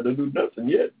nobody over there to do nothing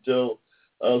yet until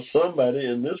somebody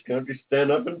in this country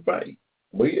stand up and fight.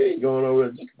 We ain't going over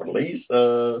there just to police.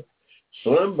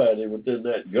 Somebody within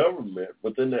that government,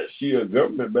 within that Shia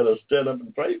government, better stand up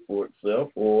and fight for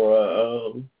itself,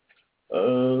 or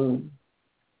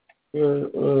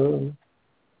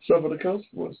suffer the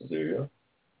consequences here, y'all.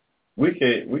 We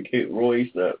can't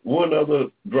waste not one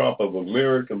other drop of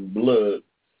American blood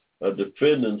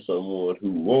defending someone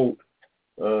who won't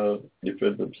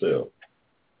defend themselves.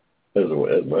 That's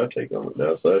my take on it.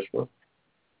 Now, Hushmo,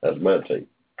 that's my take.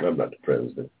 I'm not the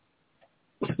president.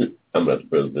 I'm not the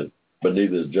president. But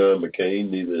neither is John McCain,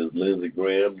 neither is Lindsey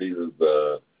Graham, neither is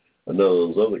none of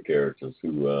those other characters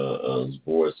who is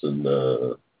voicing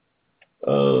their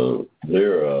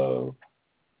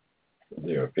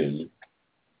opinion.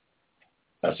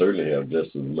 I certainly have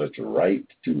just as much right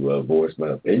to voice my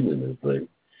opinion as they.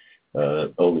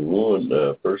 Only one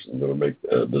person going to make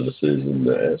the decision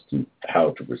as to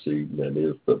how to proceed, and that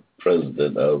is the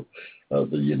President of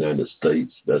the United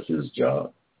States. That's his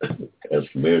job. As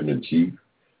Commander-in-Chief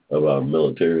of our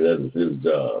military, that is his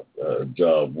job.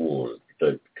 Job one,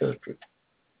 protect the country.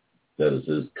 That is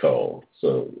his call.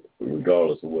 So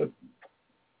regardless of what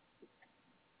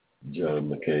John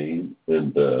McCain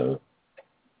and the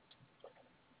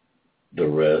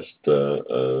rest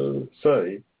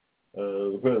say,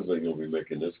 the president going to be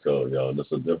making this call, y'all, and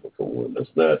it's a difficult one.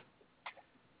 It's not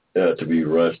to be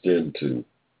rushed into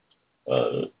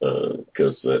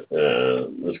because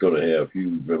it's going to have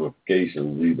huge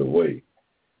ramifications either way.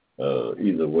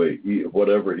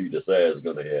 Whatever he decides is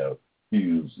going to have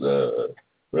huge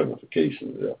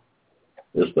ramifications. Yeah.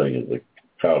 This thing is a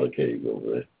powder keg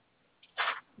over there.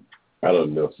 I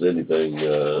don't know if there's anything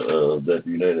that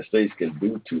the United States can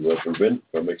do to prevent it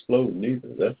from exploding either.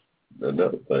 That's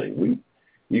another thing.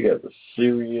 You got the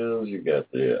Syrians, you got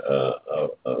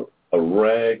the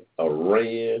Iraq,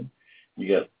 Iran, you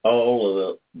got all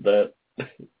of that.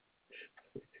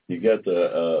 You got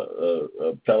the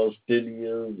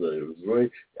Palestinians, the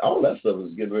Israelis. All that stuff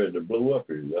is getting ready to blow up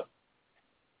here, yeah.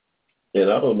 And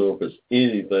I don't know if it's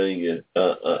anything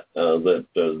that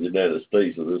the United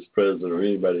States or this president or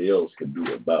anybody else can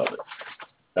do about it.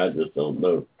 I just don't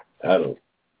know. I don't.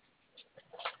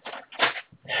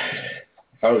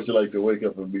 How would you like to wake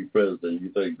up and be president? You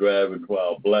think driving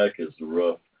while black is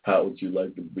rough. How would you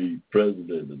like to be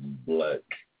president and black?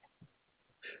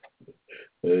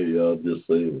 Hey, y'all, just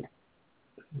saying.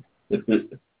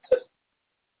 And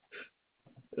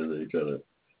they try to,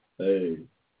 hey.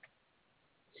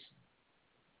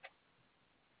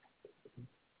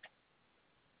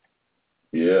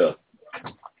 Yeah.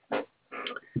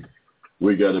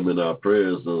 We got him in our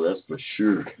prayers, though, that's for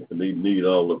sure. And he need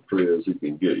all the prayers he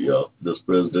can get, y'all. This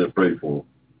president, pray for him.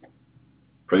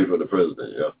 Pray for the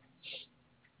president, y'all.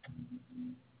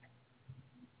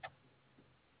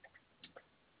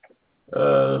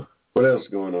 What else is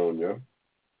going on, y'all?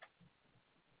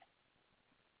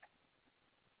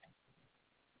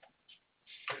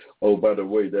 Oh, by the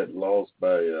way, that loss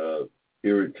by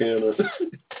Eric Cantor,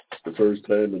 the first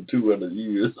time in 200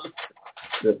 years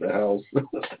that the House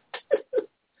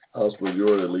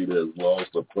Majority Leader has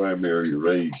lost a primary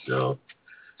race, y'all.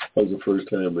 That was the first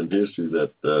time in history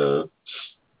that the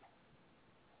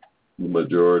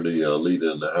Majority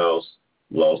Leader in the House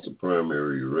lost a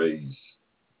primary race.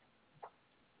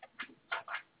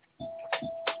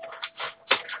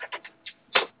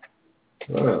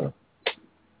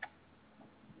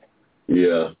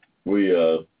 Yeah, we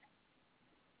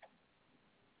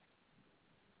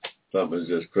something's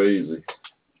just crazy.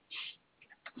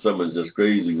 Something's just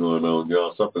crazy going on,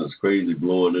 y'all. Something's crazy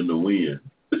blowing in the wind.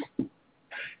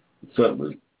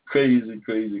 Something's crazy.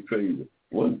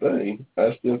 One thing,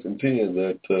 I still contend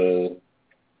that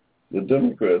the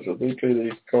Democrats, if they play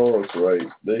these cards right,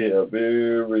 they have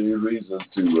every reason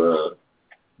to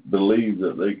believe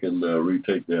that they can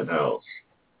retake that House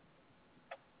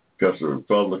because the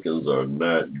Republicans are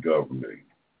not governing.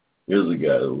 Here's a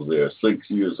guy that was there 6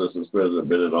 years since his president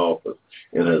been in office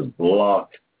and has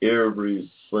blocked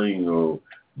every single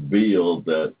bill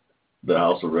that the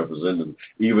House of Representatives,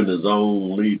 even his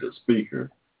own leader,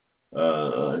 speaker,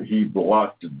 he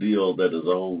blocked the deal that his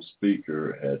own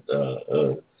speaker had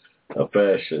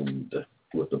fashioned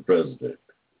with the president.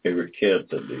 Eric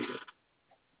Cantor did.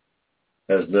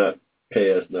 Has not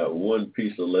passed not one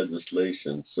piece of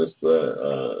legislation since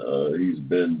he's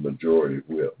been majority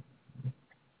whip,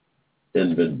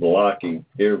 and been blocking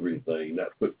everything,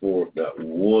 not put forth not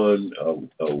one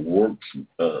works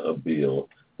bill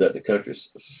that the country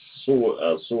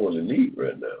sorely needs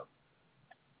right now.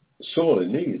 Sorely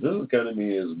needs. This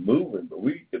economy is moving, but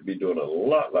we could be doing a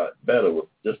lot better with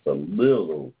just a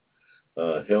little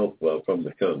help from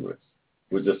the Congress.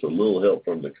 With just a little help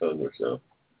from the Congress now,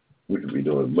 we could be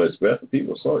doing much better.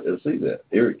 People saw and see that.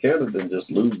 Eric Cantor didn't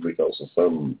just lose because of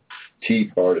some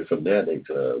Tea Party fanatics.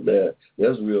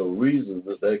 There's real reasons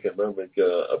that the economic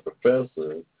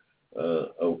professor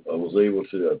was able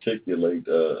to articulate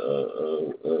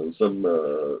some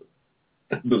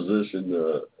position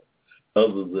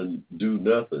other than do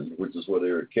nothing, which is what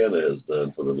Eric Cantor has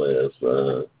done for the last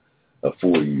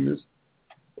 4 years.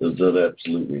 Has done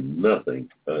absolutely nothing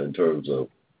in terms of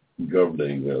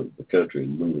governing the country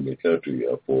and moving the country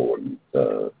forward.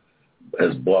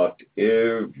 Has blocked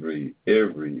every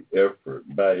effort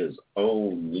by his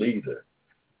own leader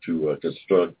to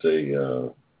construct any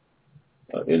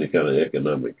kind of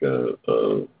economic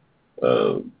bill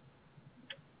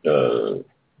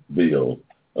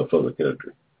for the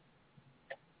country.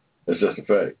 It's just a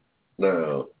fact.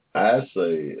 Now, I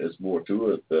say it's more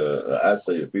to it. I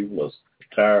say if people are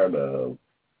tired of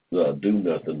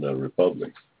do-nothing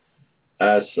republics,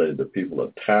 I say that people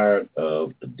are tired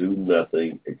of the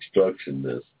do-nothing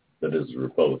obstructionist that is the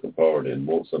Republican Party and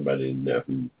want somebody in there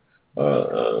who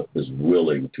is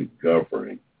willing to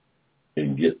govern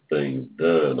and get things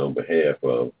done on behalf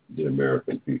of the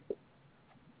American people,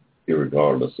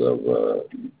 irregardless of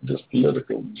this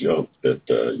political junk that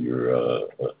you're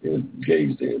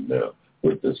engaged in now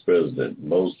with this president,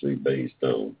 mostly based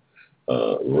on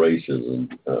racism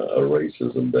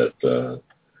that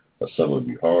some of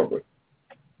you harbor.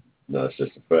 No, it's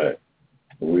just a fact.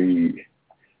 We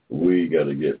got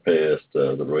to get past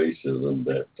the racism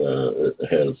that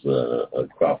has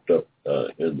cropped up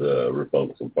in the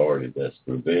Republican Party that's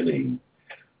preventing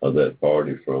that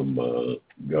party from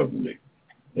governing.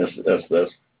 That's the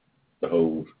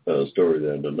whole story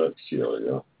there in a nutshell,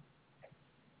 y'all.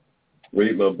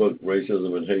 Read my book,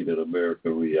 Racism and Hate in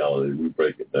American Reality. We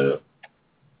break it down.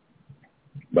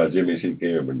 By Jimmy C.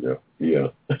 Cameron, y'all. Yeah.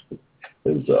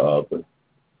 It's the author.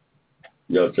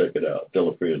 Y'all check it out. Tell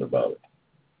a friend about it.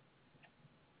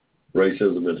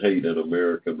 Racism and Hate in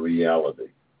American Reality.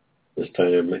 It's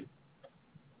timely.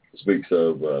 It speaks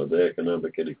of the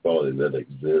economic inequality that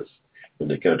exists in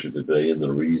the country today and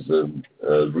the reasons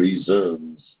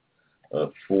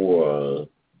for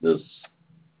this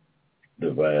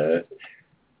divide.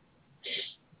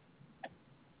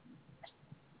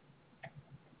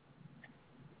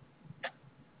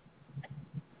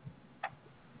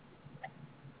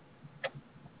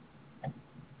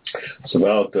 It's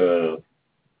about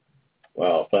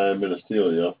 5 minutes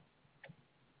till, y'all.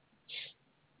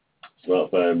 It's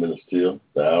about 5 minutes till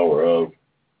the hour of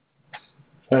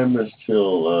 5 minutes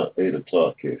till 8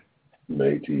 o'clock here in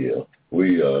ATL.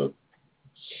 We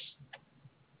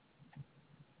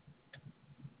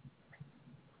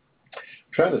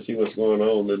trying to see what's going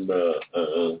on in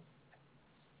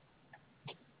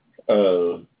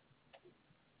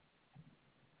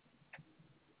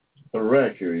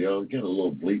Iraq here, y'all. Get a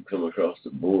little bleep coming across the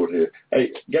board here.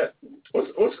 Hey,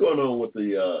 what's going on with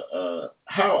the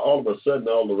how all of a sudden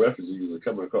all the refugees are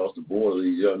coming across the border?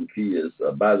 These young kids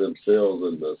by themselves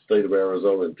in the state of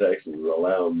Arizona and Texas are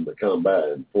allowing them to come by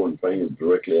and pointing fingers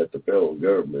directly at the federal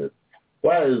government.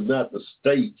 Why is not the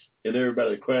states and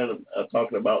everybody crying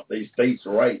talking about these states'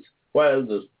 rights? Why is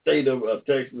the state of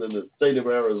Texas and the state of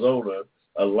Arizona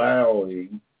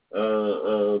allowing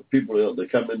people to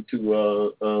come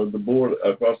into the border,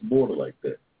 across the border like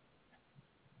that?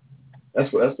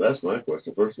 That's my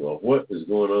question. First of all, what is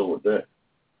going on with that?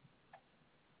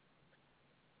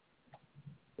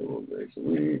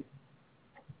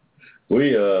 We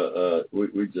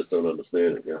just don't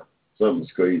understand it, y'all.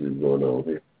 Something's crazy is going on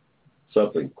here.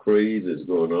 Something crazy is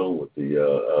going on with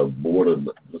the border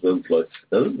influx.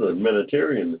 Now, this is a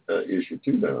humanitarian issue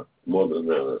too now, more than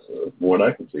what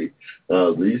I can see.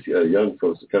 These young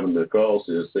folks are coming to calls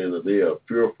here saying that they are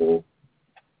fearful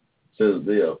says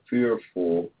they are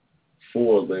fearful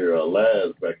for their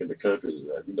lives back in the country.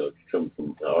 Come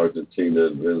from Argentina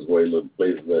and Venezuela and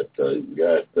places that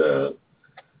got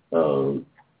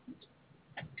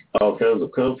all kinds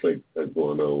of conflict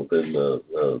going on within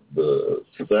the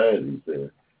societies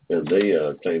there. And they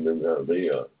are claiming they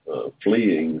are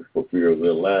fleeing for fear of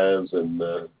their lives and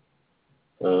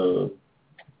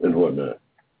whatnot.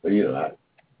 But, I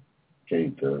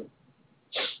can't.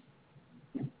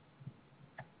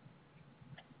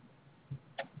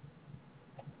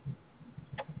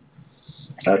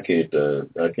 I can't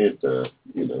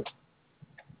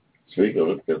speak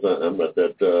on it because I'm not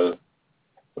that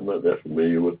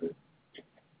familiar with it.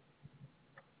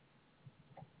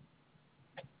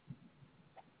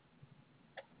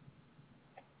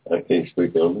 I can't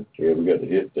speak on it. Yeah, we got to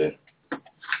hit there.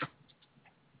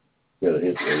 Yeah.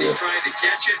 Trying to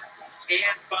catch it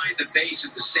and find the base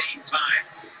at the same time.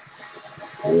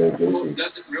 Yeah,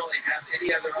 doesn't really have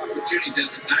any other opportunity. Does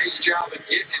a nice job of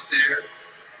getting it there.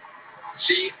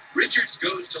 See, Richards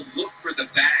goes to look for the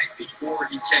bag before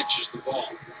he catches the ball.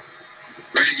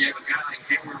 Ready, you have a guy like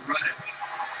Hayward running.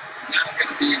 Not going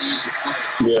to be an easy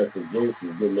play. Yeah, because Gates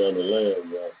is getting down the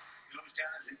land, yeah. Goes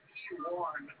down as an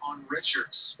E1 on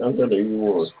Richards. How's that an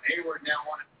E1? So Hayward now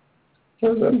on it.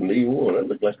 How's that an E1? That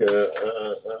looked like a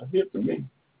hit to me.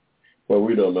 Well,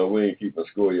 we don't know. We ain't keeping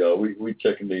score, y'all. We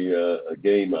checking the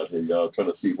game out here, y'all,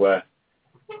 trying to see why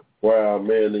our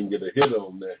man didn't get a hit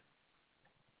on that.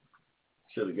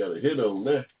 Should have got a hit on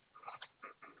that.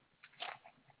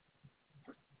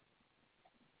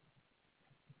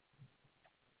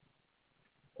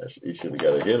 He should have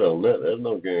got a hit on that. There's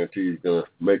no guarantee he's going to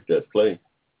make that play.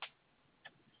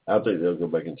 I think they'll go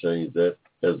back and change that.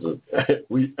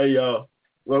 Hey y'all,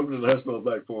 welcome to the Hushmo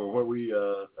Black Forum,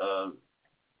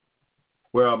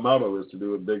 where our motto is to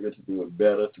do it bigger, to do it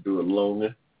better, to do it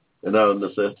longer, and out of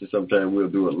necessity, sometimes we'll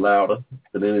do it louder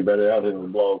than anybody out here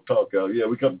on Blog Talk, y'all. Yeah,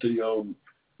 we come to you on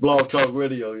Blog Talk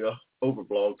Radio, y'all, over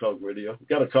Blog Talk Radio.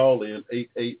 Got a call in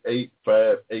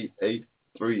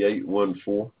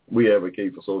 888-588-3814. We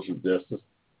advocate for social justice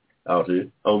out here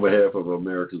on behalf of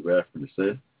Americans of African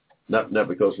descent. Not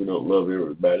because we don't love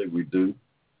everybody, we do.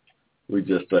 We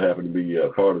just happen to be a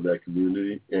part of that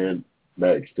community, and by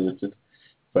extension,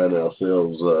 find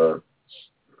ourselves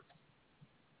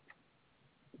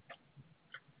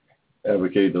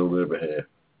advocating on their behalf.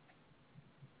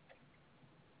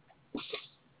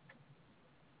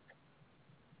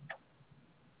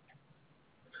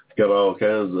 Got all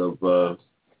kinds of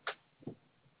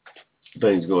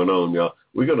things going on, y'all.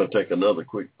 We're going to take another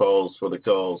quick pause for the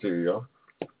calls here, y'all.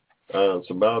 It's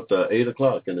about 8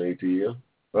 o'clock in the ATL.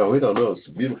 Well, we don't know. It's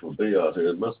a beautiful day out here.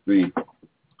 It must be,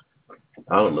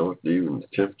 I don't know what even the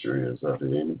temperature is out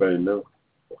here. Anybody know?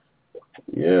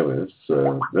 Yeah, but it's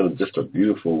been just a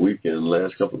beautiful weekend. The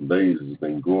last couple of days has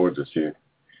been gorgeous here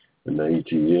in the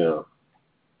ATL.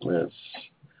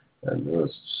 I know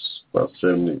it's about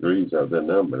 70 degrees out there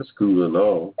now, but it's cooling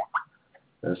off.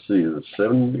 Let's see, is it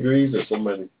 70 degrees or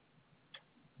somebody?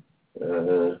 I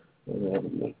don't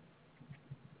know.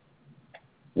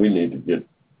 We need to get,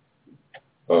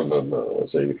 no,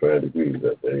 it's 85 degrees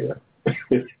out there, yeah.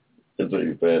 It's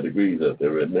 85 degrees out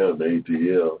there right now in the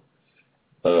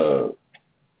ATL.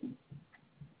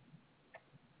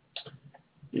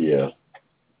 Yeah.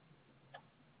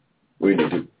 We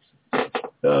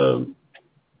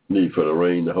need for the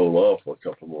rain to hold off for a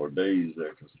couple more days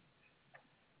there, because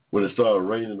when it started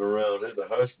raining around in the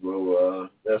Hushmo,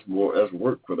 that's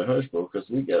work for the Hushmo, because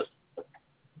we got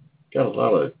a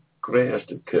lot of grass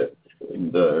to cut,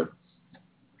 and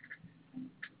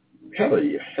had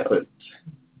a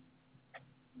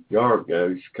yard guy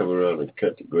used to come around and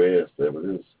cut the grass there, but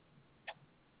his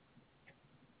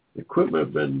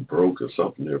equipment been broke or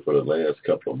something here for the last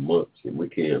couple of months, and we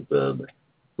can't.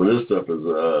 When this stuff is,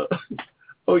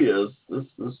 oh yes, this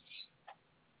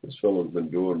fellow's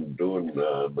been doing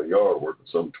my yard work for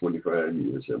some 25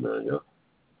 years now, y'all.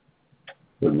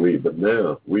 But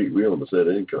now we on the set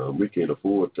income. We can't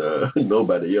afford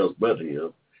nobody else but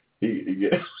him.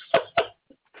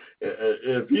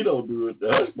 If he don't do it, the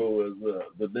Hushmo is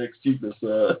the next cheapest.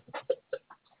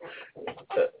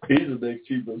 He's the next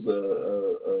cheapest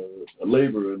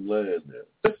laborer in land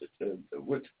there.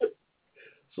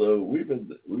 So we've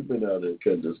been out there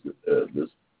cutting this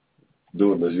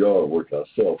doing this yard work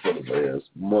ourselves for the last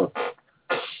month,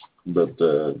 but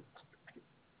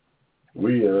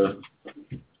we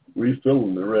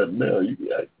feeling it right now.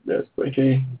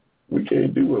 We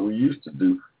can't do what we used to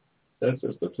do. That's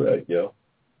just the fact, y'all.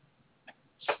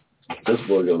 This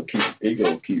boy gonna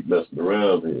keep messing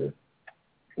around here,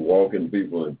 walking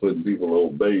people and putting people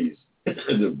on base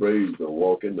And the Braves gonna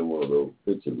walk into one of those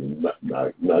pitches and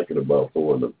knock it about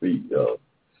 400 feet, y'all.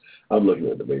 I'm looking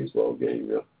at the baseball game,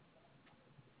 y'all.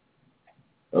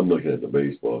 I'm looking at the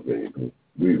baseball game.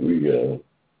 We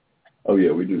oh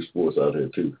yeah, we do sports out here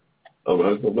too. On the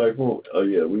Hushmo Black Forum. Oh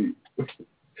yeah, we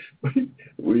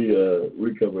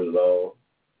covered it all.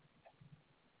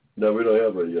 No, we don't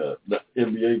have a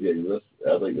NBA game.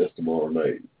 I think that's tomorrow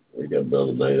night. We got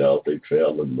another night out. They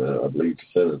traveling, I believe, to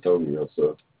San Antonio.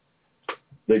 So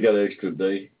they got an extra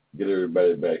day. Get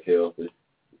everybody back healthy.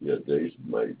 Yeah, Jason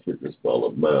might hit this ball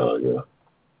a mile. Yeah,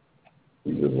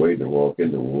 he's just waiting to walk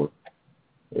into one.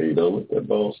 Hey, don't let that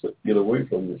ball get away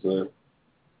from you, son.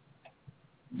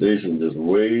 Jason just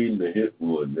waiting to hit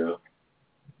one now.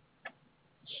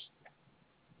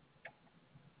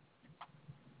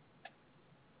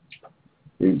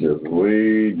 He's just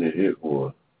waiting to hit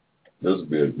one. This would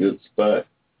be a good spot.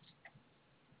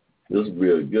 This would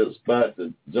be a good spot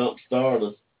to jump start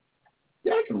us.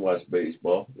 Yeah, I can watch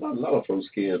baseball. A lot of folks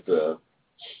can't watch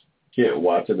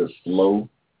it. It's slow.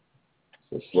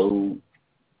 It's a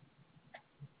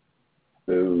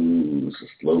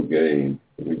slow game.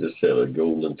 We just had a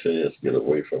golden chance to get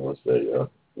away from us there, y'all.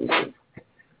 It's a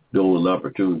golden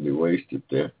opportunity wasted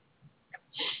there.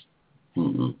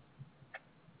 Got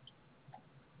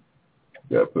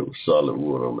to put solid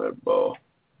wood on that ball.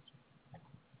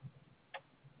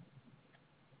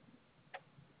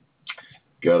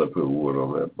 Got to put wood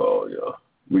on that ball, y'all.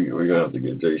 We're going to have to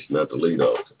get Jason out the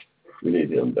leadoff. We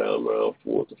need him down around 4th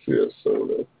or 5th so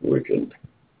that we can.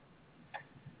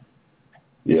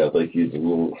 Yeah, I think he's a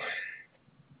little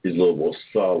more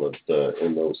solid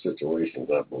in those situations,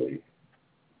 I believe.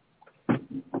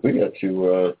 We got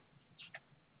to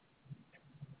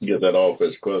get that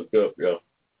offense cranked up, y'all.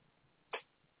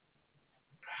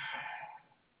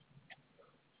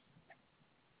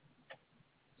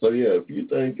 So, yeah, if you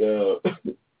think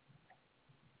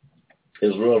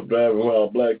it's rough driving while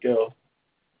black, y'all,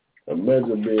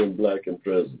 imagine being black and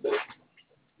president.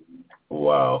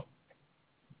 Wow.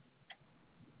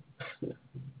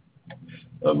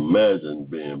 Imagine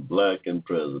being black and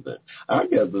president. I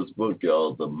got this book,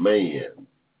 y'all, The Man.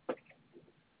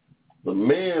 The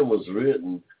Man was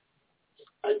written,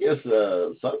 I guess,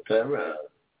 sometime around,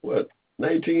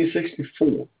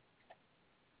 1964.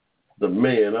 The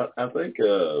Man, I think,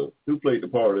 who played the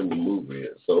part in the movie?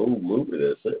 It's an old movie,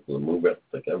 that's it. The movie, I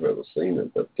don't think I've ever seen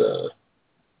it, but it's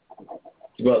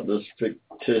about this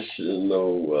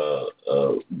fictional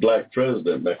black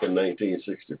president back in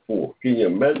 1964. Can you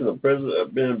imagine a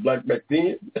president being black back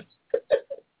then?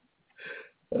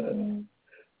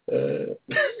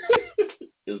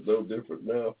 It's no different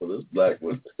now for this black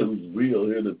one who's real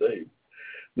here today.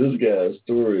 This guy's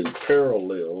story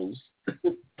parallels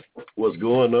what's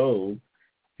going on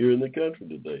here in the country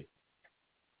today.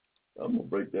 I'm going to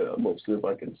break that. I'm going to see if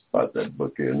I can spot that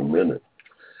book here in a minute.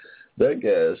 That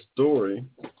guy's story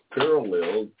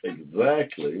parallels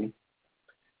exactly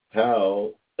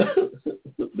how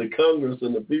the Congress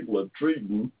and the people are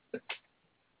treating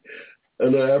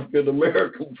an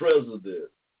African-American president.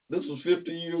 This was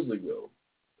 50 years ago.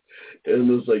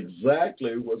 And it's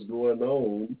exactly what's going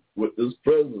on with this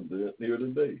president here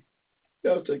today. You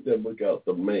got to take that book out,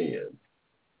 The Man.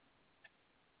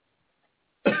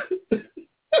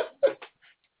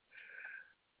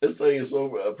 This thing is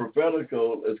so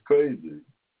prophetical, it's crazy.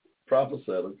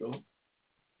 Prophetical.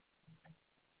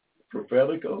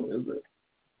 Prophetical, is it?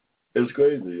 It's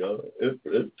crazy, y'all. It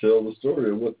tells the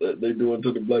story of what they're doing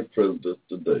to the black presidents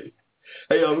today.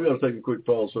 Hey, y'all, we're going to take a quick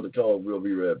pause for the call. We'll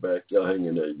be right back. Y'all hang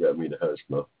in there. You got me to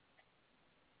Hushmo.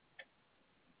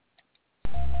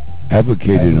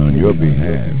 Advocating on your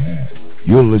behalf,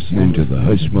 you're listening to the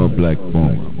Hushmo Black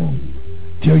Forum.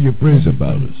 Tell your friends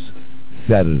about us.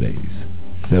 Saturdays,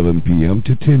 7 p.m.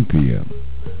 to 10 p.m.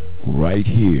 right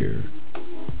here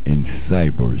in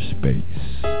cyberspace.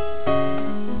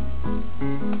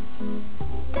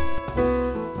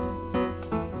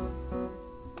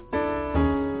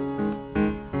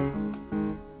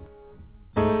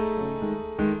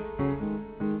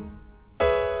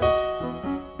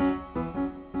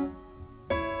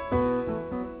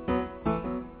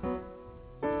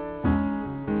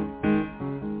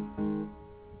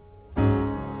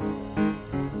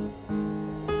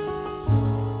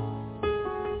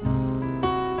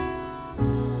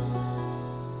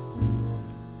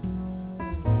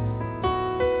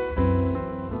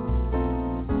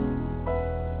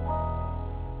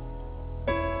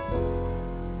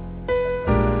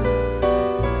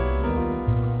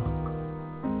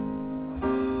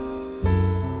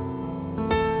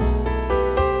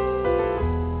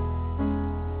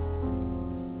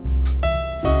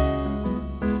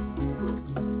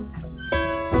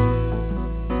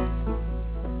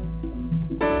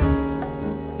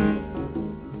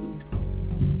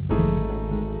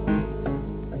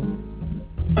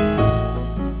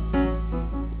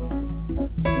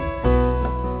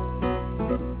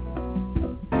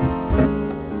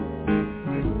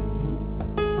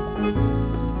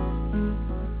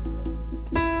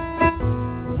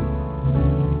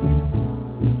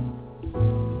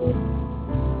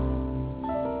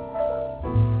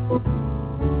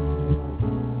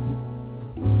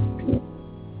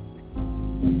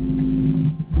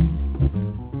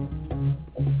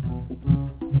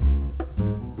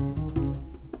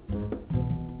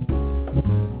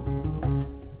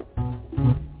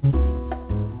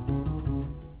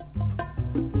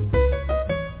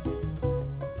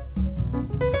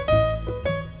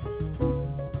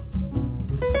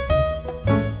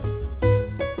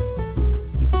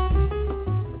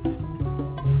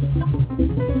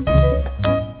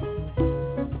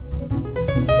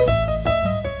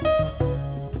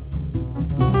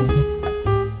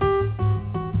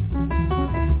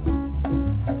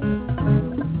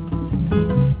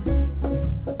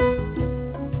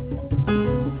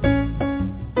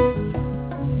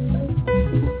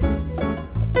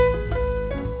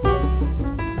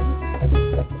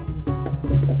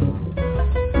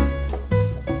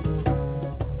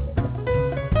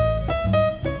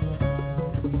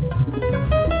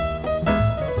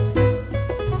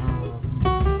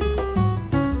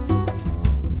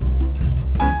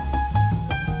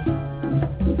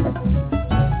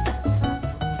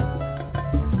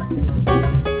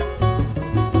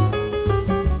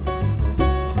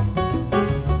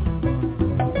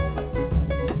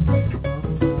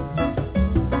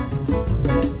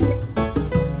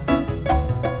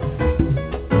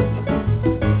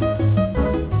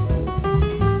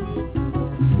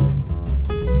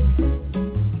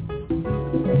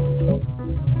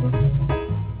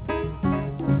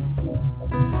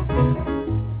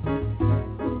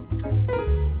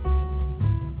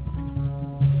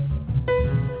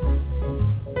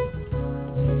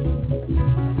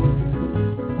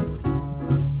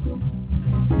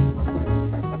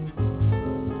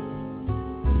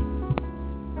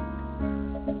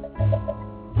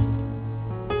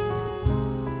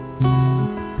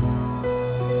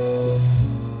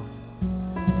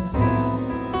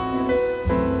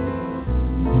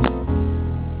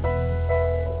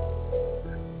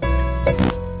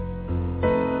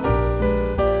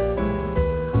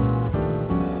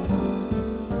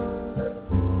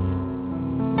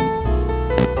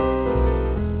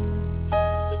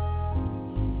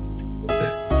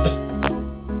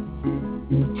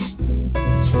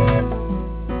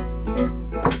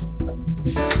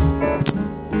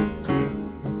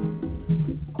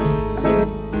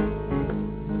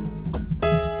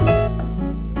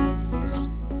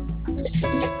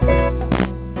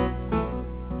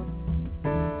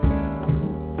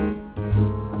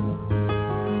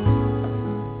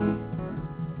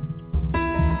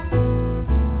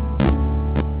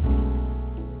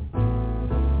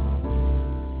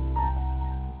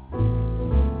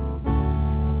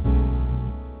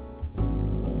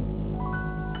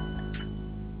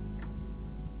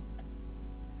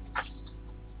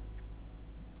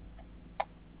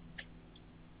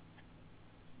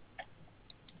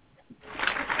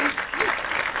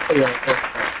 Welcome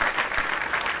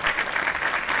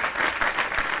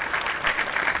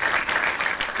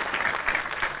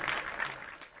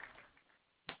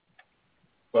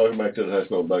back to the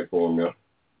Hushmo Black Forum, y'all.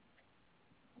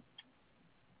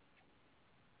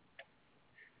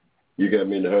 You got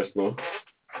me in the Hushmo.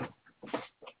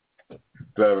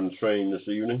 Driving the train this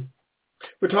evening.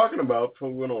 We're talking about,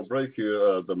 before we went on break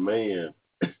here, The Man.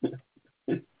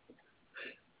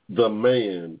 The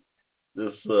Man.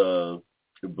 This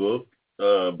book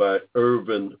by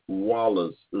Irvin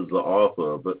Wallace is the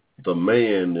author of it. The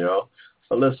Man, y'all.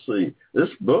 Let's see. This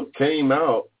book came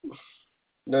out.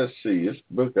 Let's see. This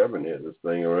book, I've been had this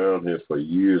thing around here for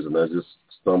years, and I just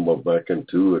stumbled back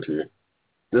into it here.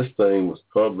 This thing was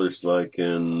published like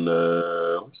in,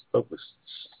 I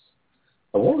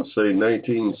want to say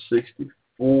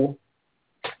 1964.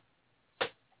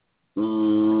 I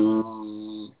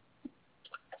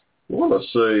want to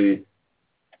say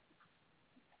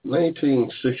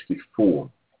 1964.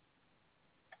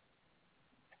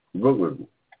 The book was,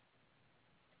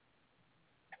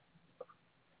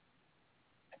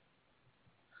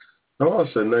 I want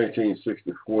to say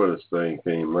 1964 this thing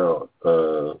came out,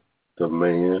 The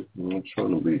Man. I'm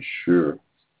trying to be sure.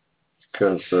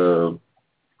 Because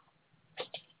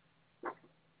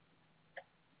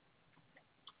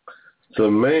The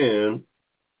Man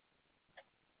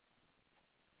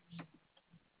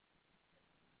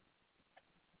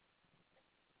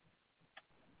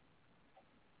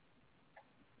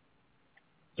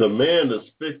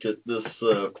depicted this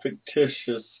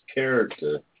fictitious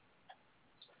character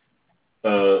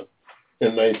in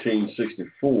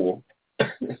 1964.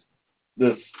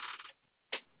 This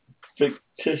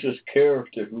fictitious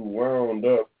character who wound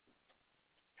up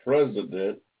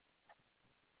president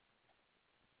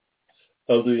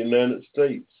of the United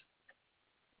States.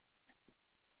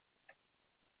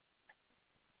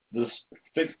 This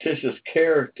fictitious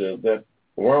character that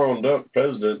wound up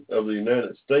president of the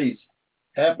United States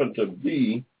happened to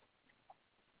be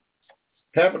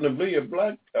a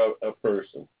black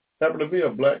person, happened to be a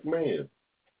black man.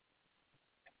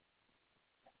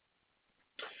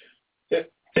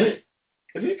 If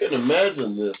you can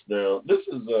imagine this now, this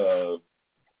is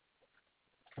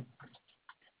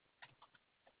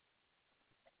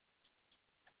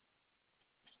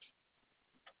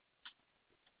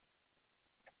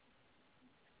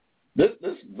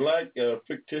this black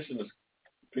fictitious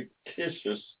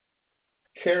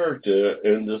character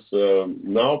in this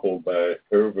novel by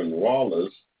Irvin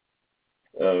Wallace,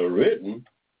 written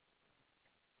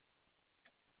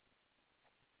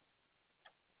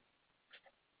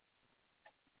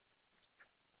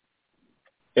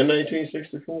in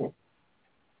 1964.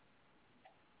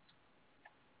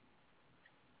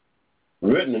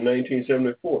 Written in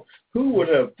 1974. Who would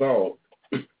have thought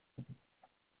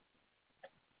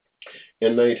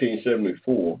in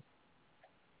 1974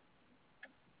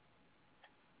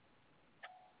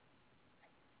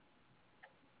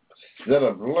 that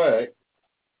a black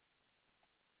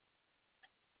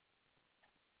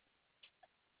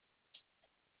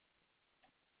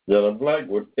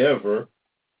would ever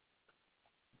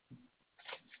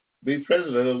be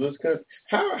president of this country?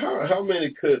 How many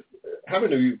of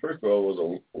you, first of all, was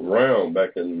around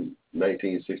back in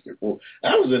 1964?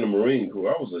 I was in the Marine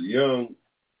Corps. I was a young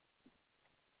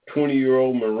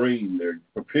 20-year-old Marine there,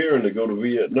 preparing to go to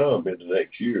Vietnam in the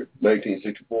next year,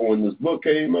 1964. When this book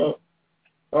came out,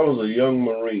 I was a young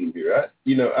Marine here. I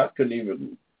couldn't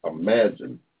even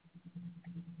imagine.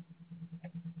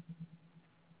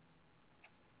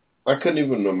 I couldn't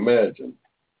even imagine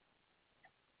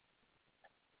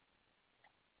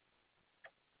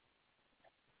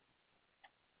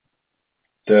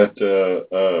that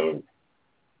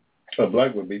a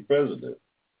black would be president.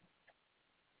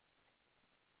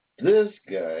 This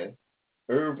guy,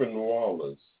 Irvin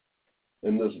Wallace,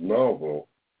 in this novel,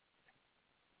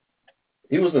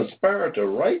 he was inspired to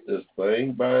write this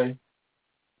thing by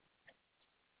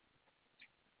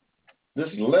this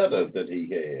letter that he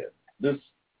had.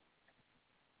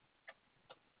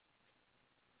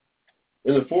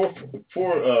 In the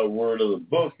foreword of the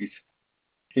book,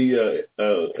 he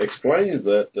explains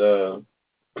that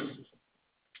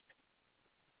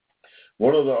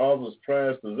one of the author's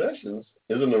prized possessions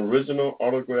is an original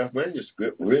autographed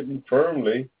manuscript written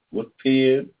firmly with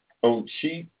pen on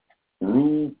cheap,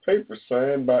 ruled paper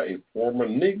signed by a former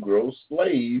Negro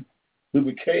slave who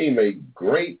became a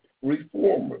great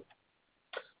reformer,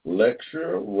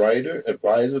 lecturer, writer,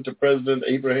 advisor to President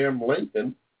Abraham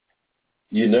Lincoln,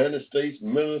 United States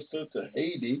Minister to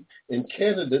Haiti, and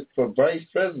candidate for Vice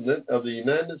President of the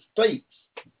United States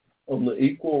on the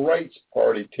Equal Rights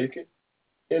Party ticket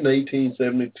in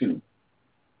 1872.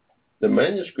 The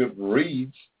manuscript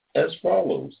reads as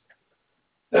follows.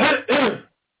 In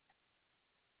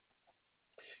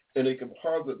a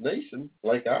composite nation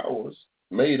like ours,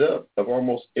 made up of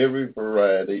almost every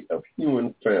variety of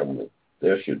human family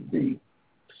there should be,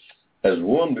 as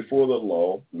one before the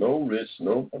law, no rich,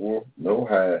 no poor, no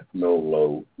high, no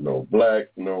low, no black,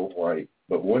 no white,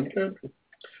 but one country,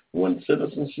 one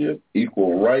citizenship,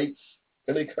 equal rights,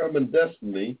 and a common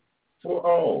destiny for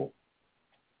all.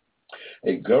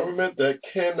 A government that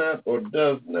cannot or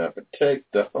does not protect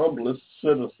the humblest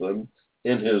citizen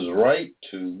in his right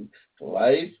to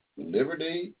life,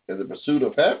 liberty, and the pursuit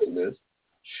of happiness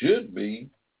should be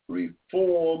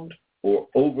reformed or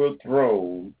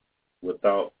overthrown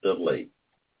without delay.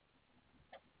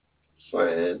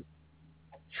 Signed,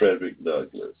 Frederick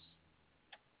Douglass.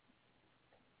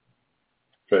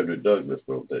 Frederick Douglass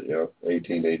wrote that,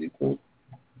 1882.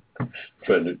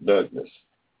 Frederick Douglass.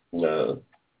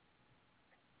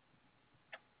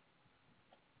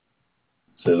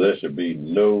 So there should be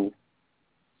no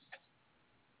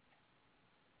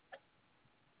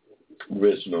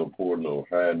rich, no poor, no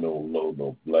high, no low,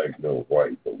 no black, no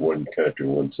white, but one country,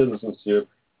 one citizenship,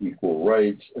 equal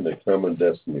rights, and a common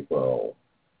destiny for all.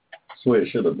 That's the way it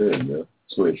should have been,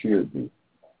 That's the way it should be.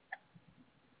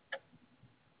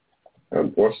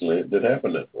 Unfortunately, it did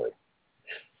happen that way.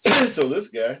 So this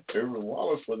guy, Irving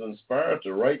Wallace, was inspired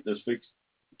to write this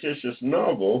fictitious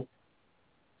novel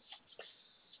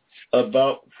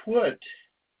about what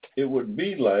it would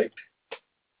be like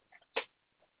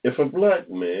if a black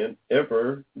man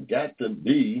ever got to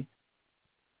be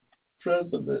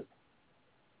president.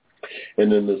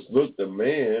 And in this book, The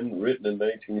Man, written in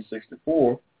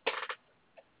 1964,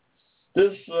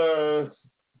 this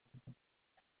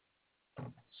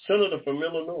senator from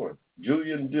Illinois,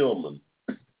 Julian Dillman.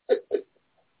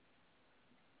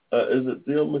 Is it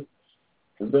Dillman?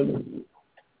 Is that it?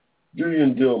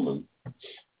 Julian Dillman.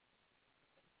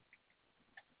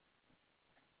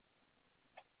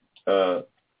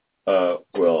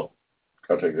 Well,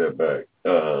 I'll take that back.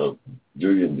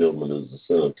 Julian Dillman is the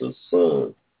senator's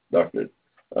son, Dr.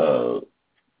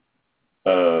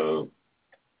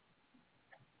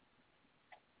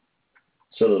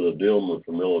 Senator Dillman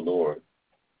from Illinois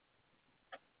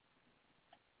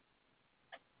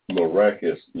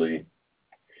miraculously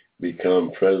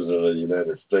become president of the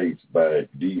United States by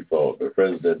default. The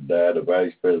president died, the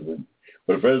vice president.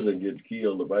 When the president gets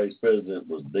killed, the vice president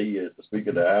was dead. The Speaker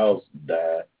of the House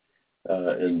died.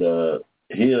 And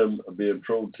him being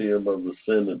pro tem of the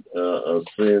Senate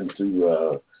ascend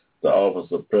to the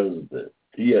office of president.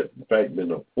 He had, in fact,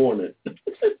 been appointed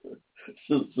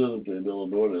senator in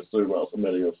Illinois to serve out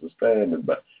somebody else's time, and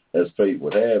as fate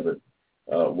would have it,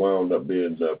 wound up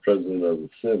being president of the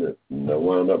Senate and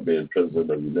wound up being president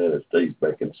of the United States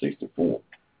back in 1964.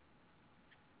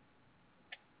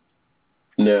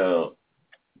 Now,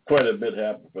 quite a bit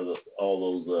happened for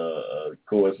all those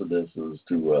coincidences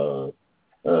to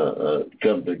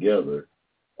come together.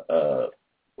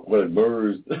 What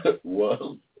emerged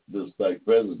was this black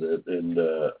president, and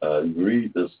you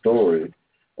read the story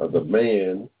of the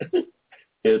man.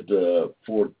 It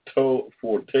foretell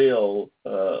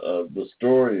the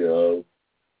story of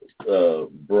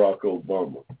Barack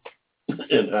Obama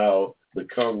and how the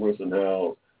Congress and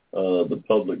how the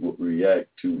public would react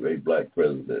to a black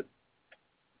president.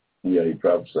 Yeah, he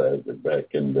prophesied it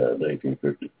back in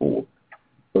 1954.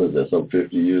 What is that, some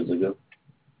 50 years ago?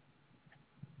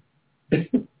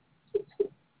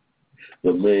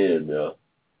 The man,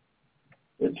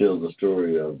 it tells the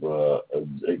story of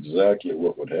exactly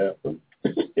what would happen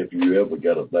if you ever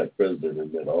got a black president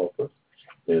in that office.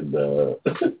 And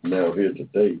now here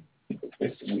today,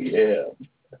 we have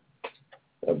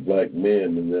a black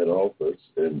man in that office,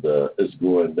 and it's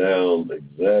going down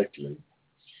exactly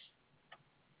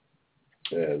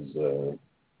as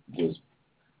this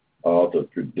author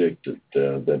predicted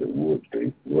that it would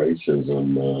be.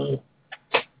 Racism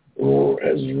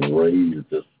has raised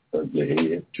this ugly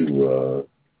head to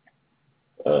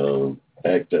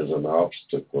act as an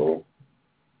obstacle.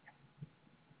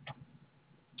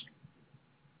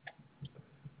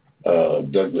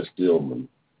 Douglas Dillman.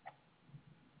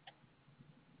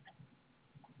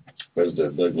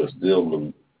 President Douglas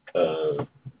Dillman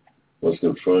was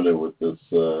confronted with this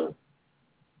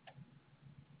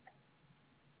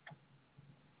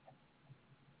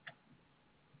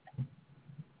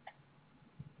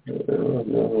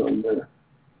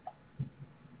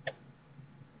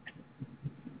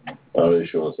they're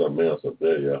showing something else up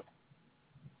there,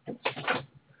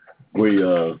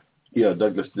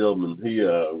 Douglas Dillman, he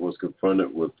was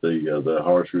confronted with the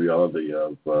harsh reality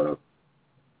of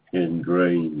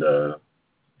ingrained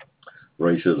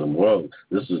racism was.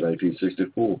 This is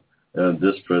 1964. And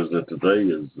this president today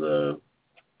is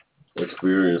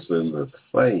experiencing the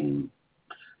same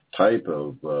type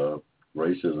of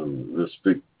racism this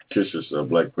fictitious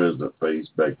black president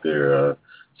faced back there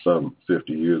some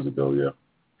 50 years ago,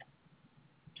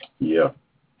 Yeah.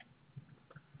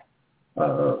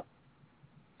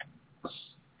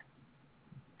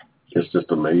 It's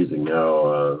just amazing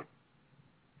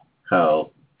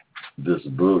how this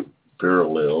book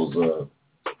parallels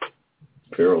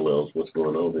what's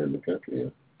going on in the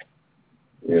country.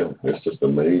 Yeah, it's just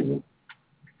amazing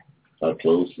how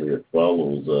closely it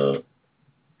follows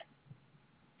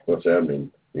what's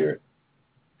happening here.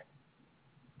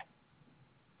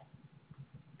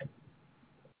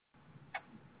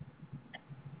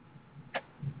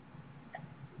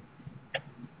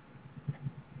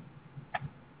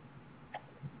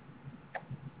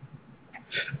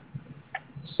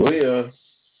 So yeah,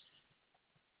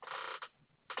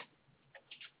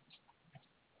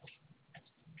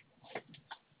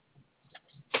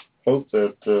 hope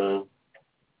that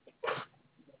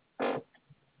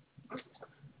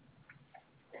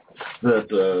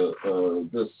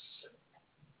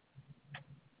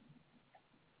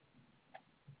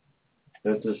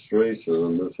this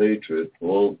racism, this hatred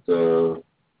won't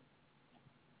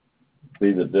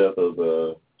be the death of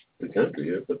the country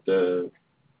here, but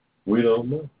we don't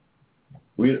know.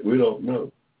 We don't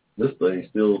know. This thing's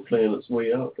still playing its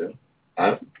way out there.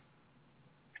 I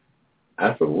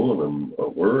for one, am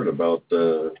worried about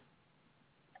the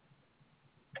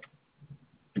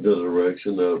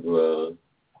direction of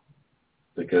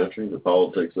the country, the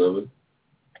politics of it.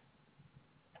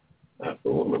 I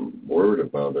for one, am worried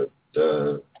about it.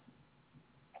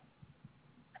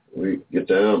 We get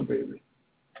down, baby.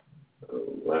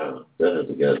 Oh, wow, that had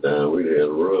to get down. We'd have had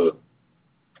a run.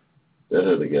 That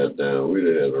had to get down. We'd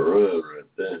have had a run right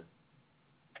there.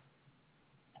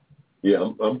 Yeah,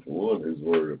 I'm for one who's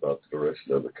worried about the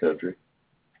direction of the country,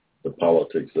 the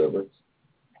politics of it,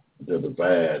 the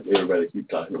divide. Everybody keep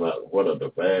talking about what a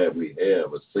divide we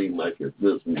have. It seems like it's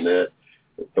this and that.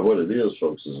 But what it is,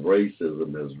 folks, is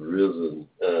racism has risen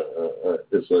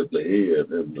its ugly head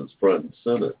and is front and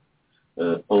center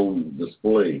on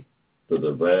display. The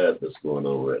divide that's going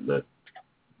on right now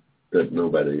that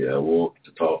nobody wants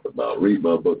to talk about. Read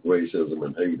my book, Racism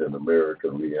and Hate in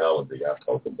American Reality. I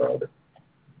talk about it.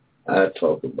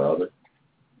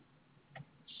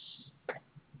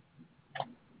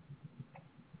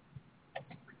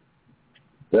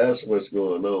 That's what's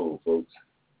going on, folks.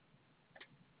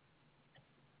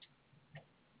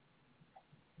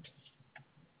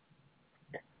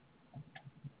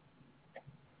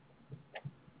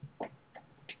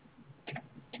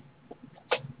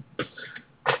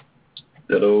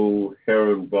 That old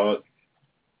Herrenbach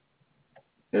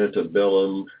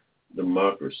antebellum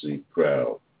democracy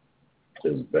crowd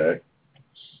is back.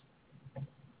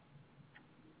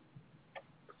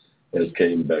 It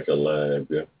came back alive,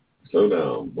 yeah. Slow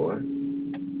down, boy.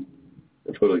 And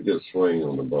put a good swing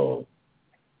on the ball.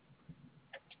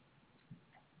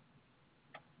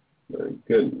 My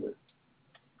goodness.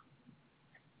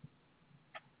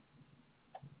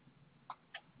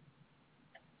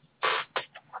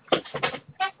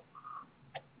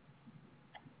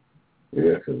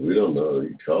 Yeah, because we don't know.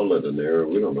 You call it an error.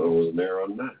 We don't know if it was an error or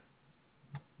not.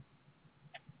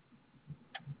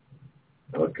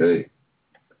 Okay.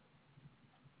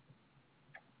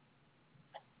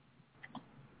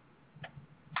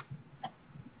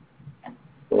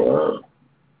 Wow.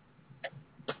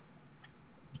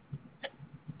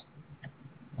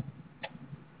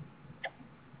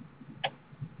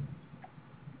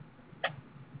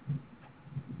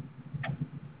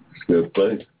 It's a good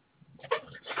place.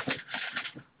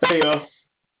 Hey, y'all.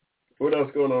 What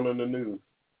else going on in the news?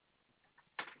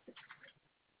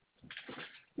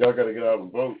 Y'all got to get out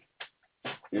and vote.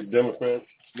 You Democrats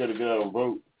got to get out and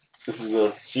vote. This is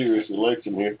a serious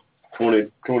election here,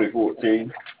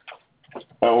 2014.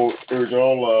 I will urge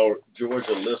all our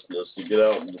Georgia listeners to get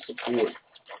out and support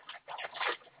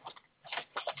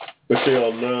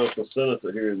Michelle Nunn for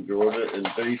senator here in Georgia and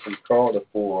Jason Carter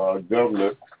for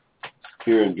governor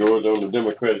here in Georgia on the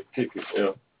Democratic ticket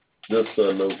this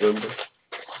November.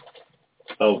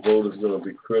 Our vote is going to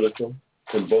be critical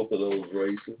in both of those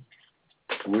races.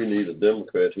 We need a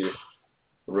Democrat here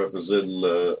representing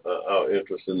our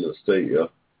interests in the state.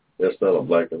 That's not a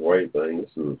black and white thing.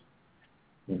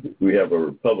 We have a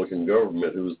Republican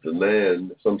government who's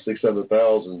denying some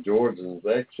 600,000 Georgians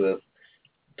access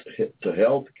to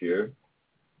health care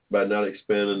by not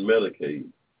expanding Medicaid.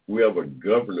 We have a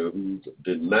governor who's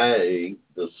denying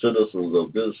the citizens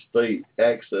of this state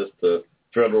access to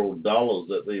federal dollars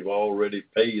that they've already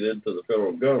paid into the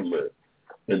federal government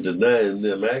and denying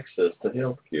them access to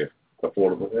health care,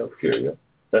 affordable health care. Yeah.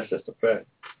 That's just a fact.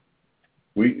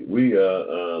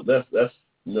 That's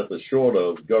nothing short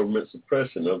of government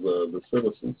suppression of the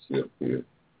citizenship here.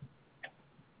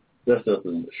 That's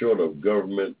nothing short of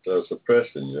government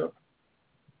suppression, yeah.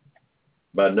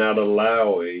 By not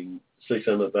allowing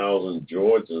 600,000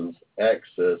 Georgians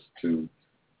access to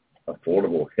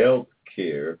affordable health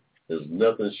care is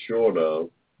nothing short of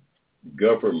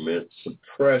government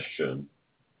suppression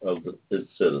of its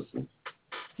citizens.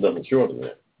 Nothing short of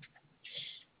that.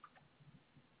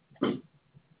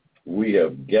 We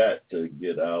have got to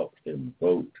get out and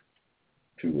vote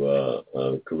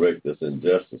to correct this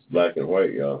injustice. Black and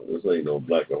white, y'all. This ain't no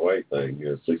black and white thing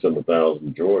here.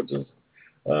 600,000 Georgians,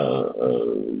 a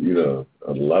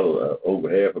lot of over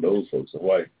half of those folks are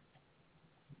white.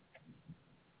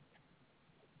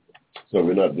 So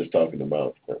we're not just talking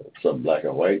about some black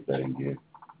and white thing here.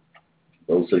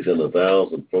 Those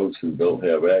 600,000 folks who don't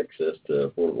have access to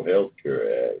Affordable Health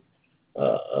Care Act,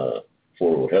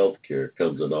 affordable health care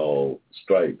comes in all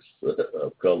stripes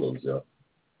of colors, y'all.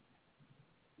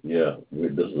 Yeah,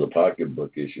 this is a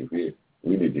pocketbook issue here.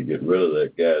 We need to get rid of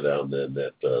that guy down there in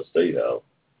that state house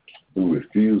who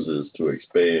refuses to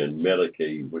expand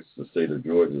Medicaid, which the state of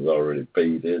Georgia has already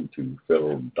paid into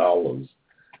federal dollars,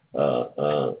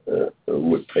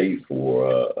 would pay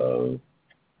for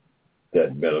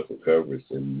that medical coverage,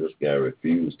 and this guy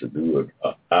refused to do it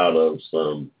out of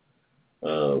some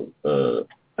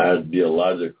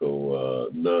ideological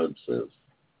nonsense.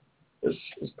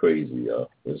 It's crazy, y'all.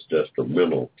 It's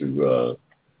detrimental to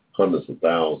hundreds of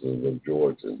thousands of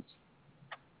Georgians.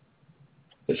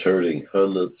 It's hurting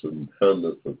hundreds and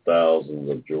hundreds of thousands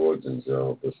of Georgians,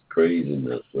 y'all. This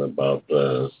craziness about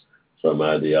some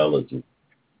ideology.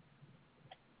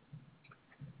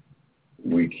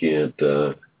 We can't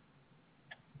have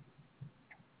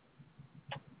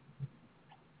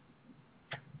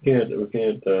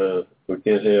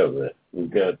that.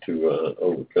 We've got to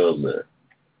overcome that.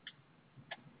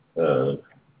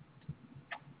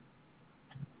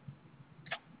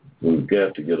 We've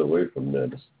got to get away from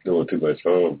that. It's doing too much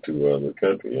harm to the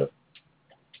country. Yeah?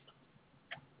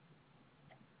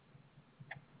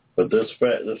 But this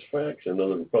faction of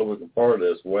the Republican Party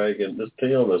this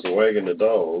tail that's wagging the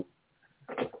dog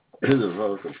in the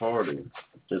Republican Party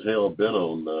is hell bent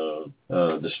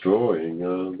on destroying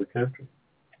the country.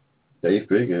 They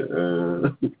figure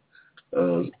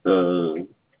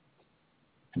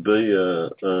they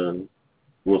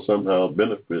will somehow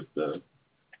benefit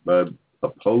by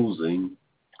opposing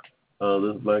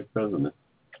this black president.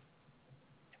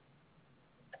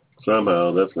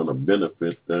 Somehow that's going to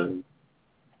benefit them.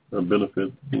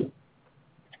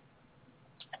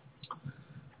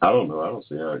 I don't know. I don't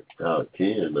see how it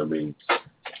can. I mean,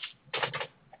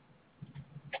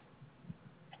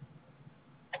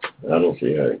 I don't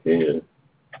see how it can.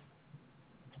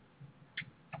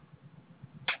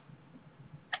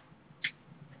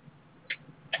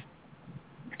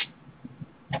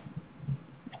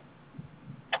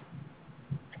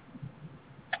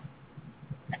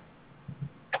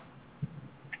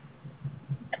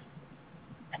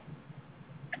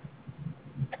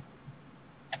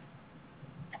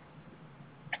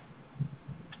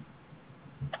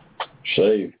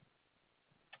 Save.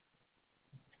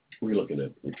 We're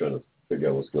trying to figure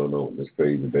out what's going on with this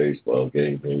crazy baseball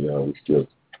game. And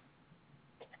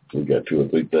we got 2 or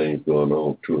 3 things going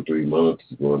on, 2 or 3 months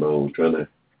going on,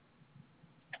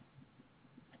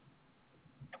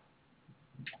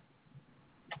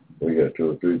 we got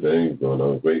 2 or 3 things going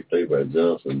on. Great play by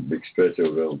Johnson, big stretch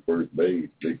over there on first base,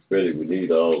 big credit. We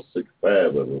need all 6-5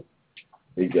 of them.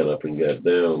 He got up and got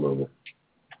down on it.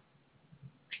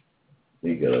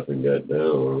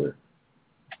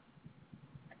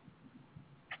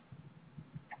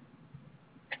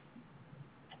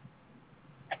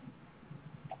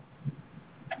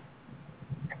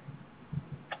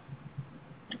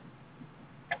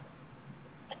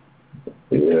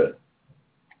 Yeah.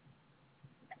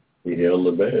 He held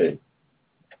the bag.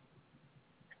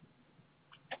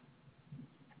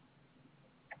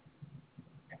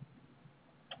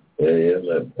 Yeah,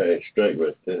 that bag strike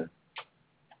right there.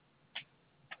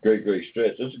 Great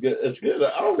stretch. It's good.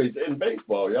 I always in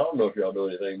baseball. Y'all know if y'all know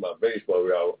anything about baseball,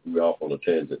 we off on a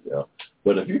tangent, y'all.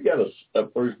 But if you got a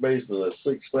first baseman that's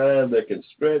 6'5" that can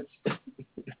stretch,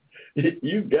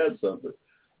 you got something.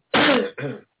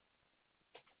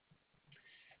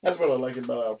 That's what I like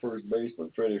about our first baseman,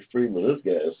 Freddie Freeman. This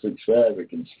guy is 6'5" that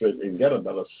can stretch. He got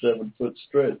about a 7-foot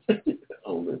stretch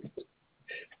on it.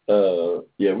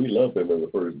 Yeah, we love him as a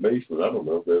first baseman. I don't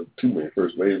know if there's too many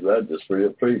first basemen. I'd just straight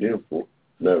up trade him for.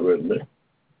 Not right now.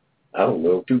 I don't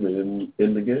know too many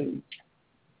in the game.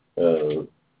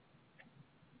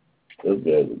 This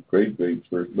guy's a great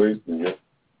first baseman. Yeah.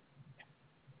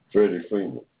 Freddie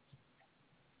Freeman.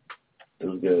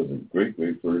 This guy's a great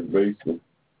first baseman.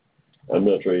 I'm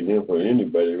not trading him for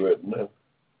anybody right now.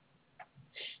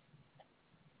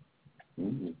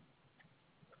 Mm-hmm.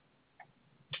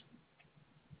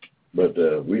 But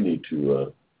we need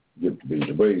to get to be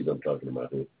the Braves I'm talking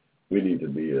about here. We need to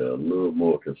be a little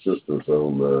more consistent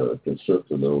on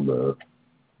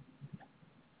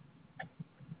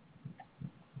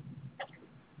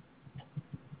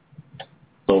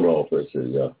offense.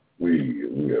 Yeah,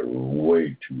 we are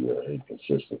way too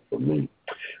inconsistent for me.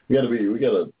 We got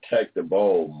to attack the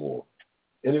ball more.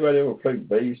 Anybody ever played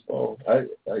baseball? I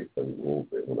played a little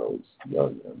bit when I was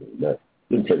young. I mean, I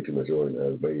didn't play too much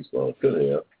organized baseball. Could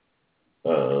have.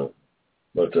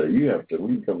 But you have to,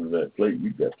 when you come to that plate,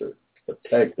 you got to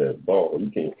attack that ball.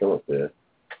 You can't come up there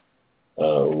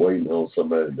waiting on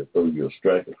somebody to throw you a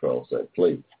strike across that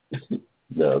plate.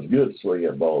 Now, it's good to swing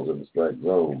at balls in the strike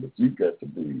zone, but you've got to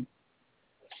be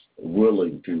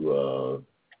willing to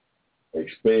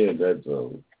expand that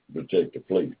zone to protect the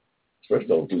plate.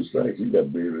 Especially on 2 strikes, you got to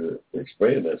be able to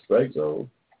expand that strike zone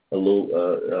a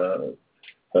little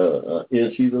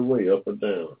inch either way, up or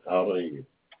down, out or in.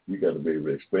 You got to be able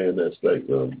to expand that strike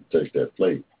zone to take that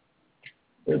plate.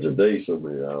 And today, some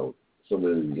of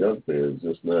these young players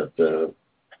just not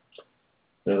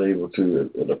able to,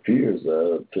 it appears,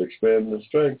 to expand the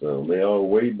strike zone. They all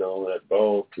waiting on that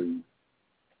ball to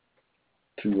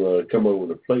come over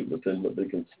the plate, but then what they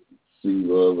can see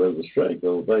as a strike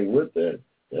zone thing with that.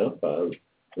 The umpire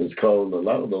is calling a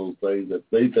lot of those things that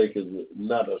they think is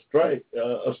not a strike,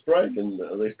 and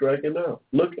they're striking out,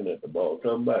 looking at the ball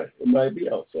come back. It might be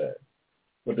outside.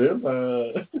 But the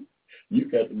umpire, you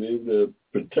got to be able to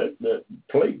protect that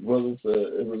plate, whether if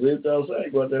it's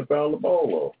outside, go out there and foul the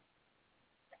ball off.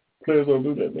 Players don't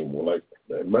do that no more like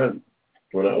that. Man,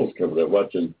 when I was coming up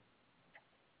watching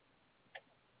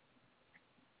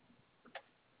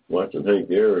Hank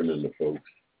Aaron and the folks,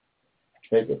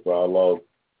 Hank would foul off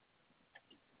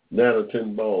 9 or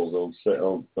 10 balls on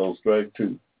strike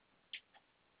 2,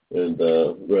 and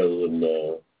rather than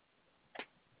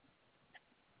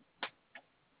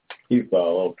he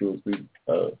foul off 2 or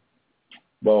 3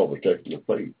 ball protecting the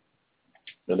plate,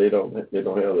 and they don't have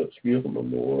that skill no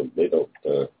more. They don't.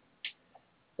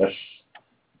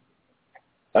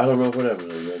 I don't know what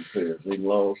happened to the young players. They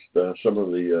lost some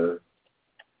of the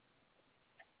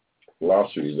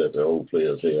velocities that the old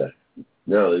players had.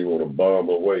 Now they want to bomb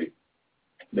away.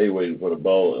 They waiting for the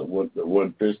ball and the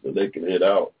one pitch that they can hit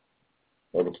out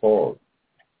of the farm.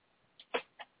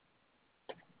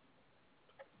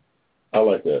 I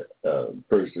like that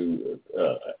person,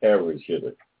 average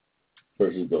hitter,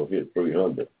 person who's going to hit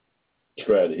 300,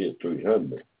 try to hit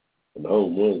 300, and the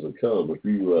home runs will come. If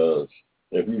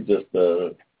you just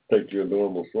take your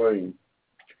normal swing,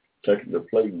 taking the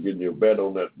plate and getting your bat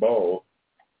on that ball,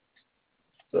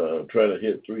 try to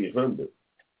hit 300.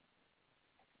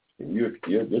 And you'll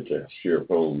get that share of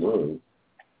home run.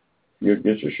 You'll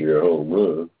get your share of home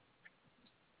run.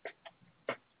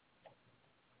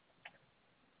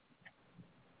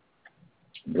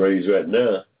 Braves right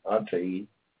now, I'll tell you,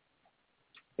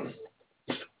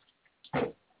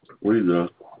 we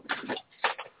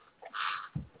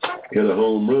hit a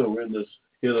home run. We're in this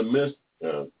hit or miss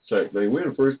type thing. We're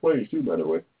in first place too, by the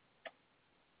way.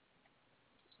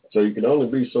 So you can only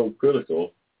be so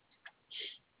critical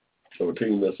of a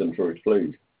team that's in first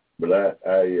place. But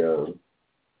I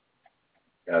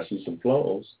see some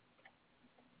flaws.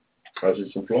 And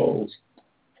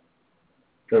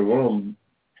one of them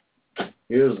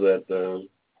is that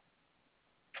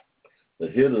the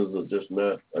hitters are just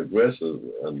not aggressive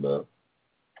enough.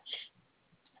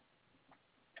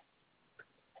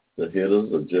 The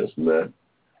hitters are just not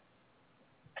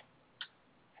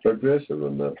aggressive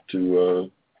enough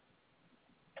to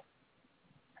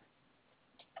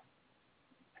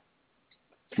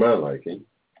my liking.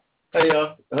 Hey,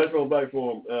 Hushmo back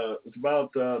for him. It's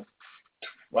about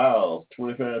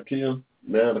 25:10,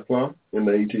 9 o'clock in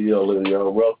the ATL, and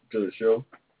y'all welcome to the show.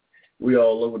 We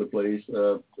all over the place.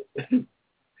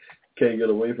 Can't get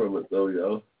away from it though,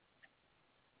 y'all.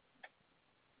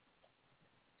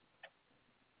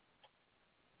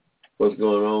 What's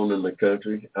going on in the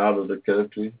country, out of the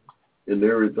country, and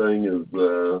everything is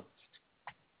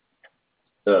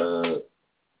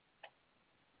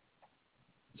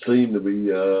seemed to be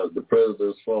the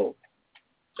president's fault.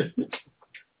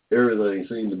 Everything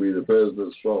seemed to be the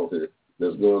president's fault here.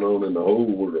 that's going on in the whole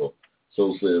world.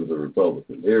 So says the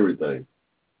Republicans. Everything.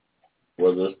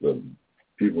 Whether it's the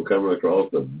people coming across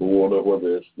the border,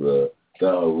 whether it's the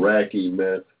Iraqi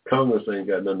man. Congress ain't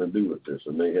got nothing to do with this,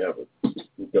 and they haven't.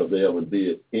 Because they haven't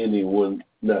did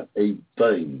not a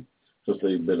thing since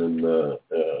they've been in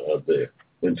up there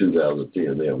in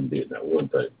 2010. They haven't did not one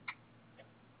thing.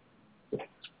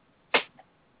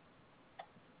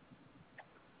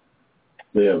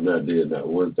 They have not did not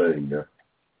one thing,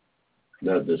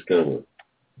 not this Congress.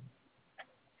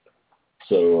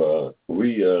 So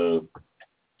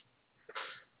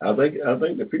I think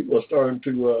the people are starting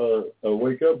to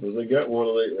wake up because they got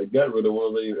rid of one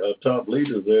of the top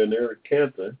leaders there in Eric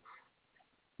Cantor,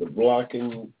 the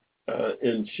blocking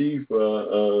in chief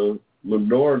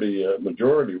majority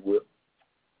whip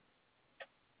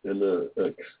in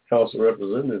the House of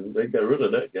Representatives. They got rid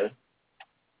of that guy.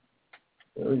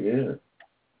 Oh yeah,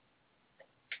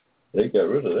 they got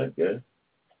rid of that guy.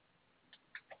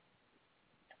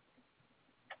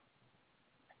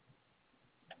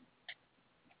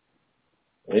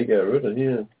 They got rid of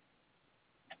him.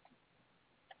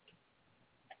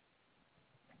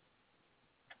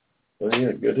 Oh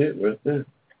yeah, good hit right there.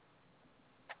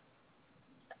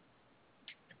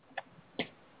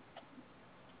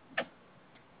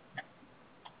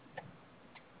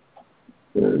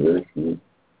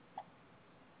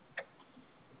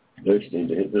 They just need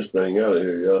to hit this thing out of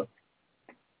here, y'all.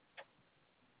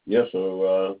 Yeah,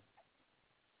 so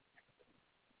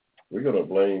we're gonna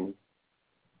blame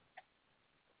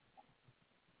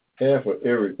half of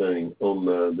everything on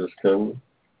this Congress.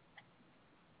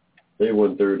 They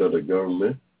 1/3 of the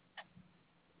government.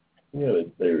 Yeah,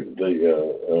 they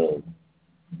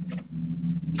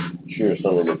share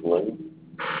some of the blame.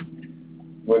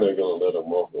 We're not gonna let them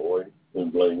walk away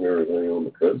and blame everything on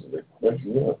the president. That's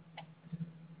not.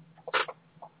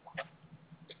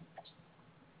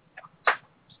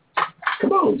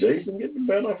 Come on, Jason, get the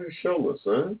bat off your shoulder,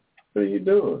 son. What are you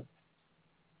doing?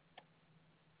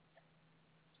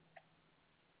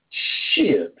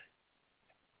 Shit.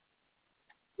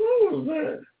 What was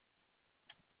that?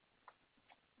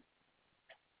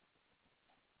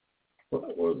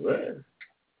 What was that?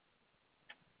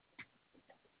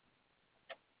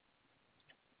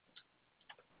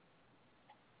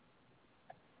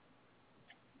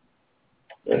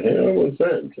 The hell was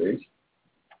that, Jason?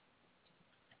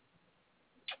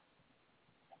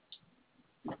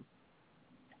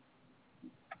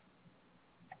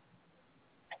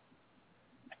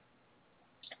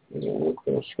 We're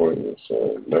going to swing this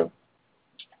now.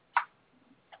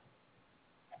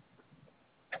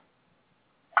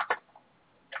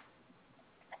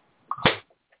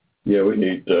 Yeah, we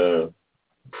need a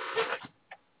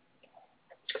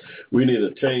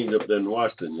change up there in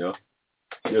Washington, y'all.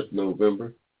 Just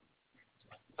November.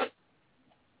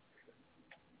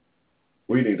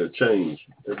 We need a change.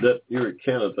 That Eric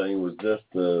Cantor thing was just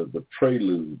the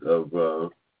prelude of the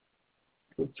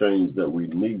change that we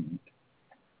need.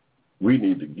 We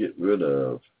need to get rid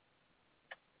of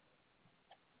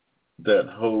that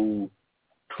whole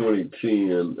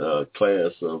 2010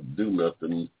 class of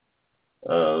do-nothing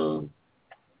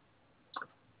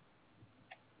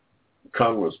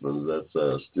congressmen that's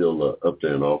still up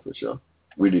there in office, y'all.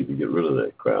 We need to get rid of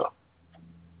that crowd.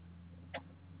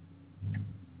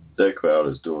 That crowd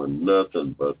is doing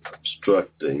nothing but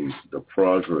obstructing the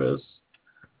progress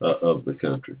of the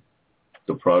country.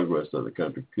 The progress that the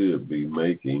country could be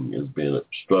making is being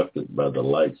obstructed by the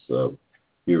likes of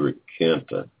Eric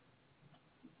Cantor,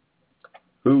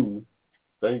 who,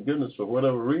 thank goodness, for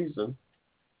whatever reason,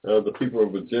 the people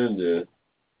of Virginia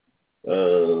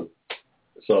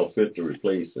saw fit to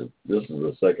replace him. This is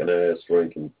the second highest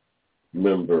ranking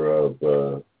member of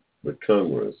the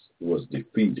Congress was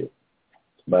defeated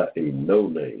by a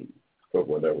no-name for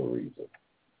whatever reason.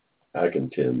 I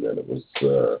contend that it was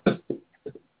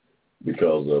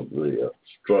because of the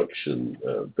obstruction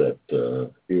that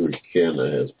Eric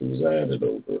Cantor has presided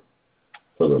over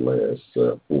for the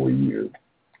last 4 years.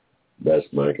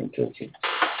 That's my contention.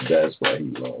 That's why he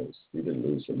lost. He didn't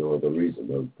lose for no other reason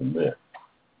other than that.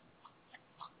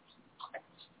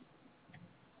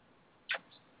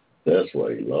 That's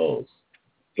why he lost.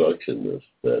 Obstructionness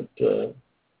that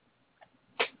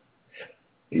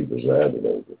he presided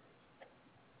over.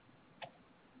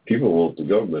 People want the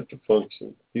government to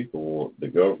function. People want the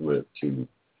government to,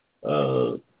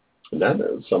 not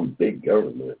some big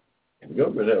government. The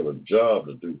government have a job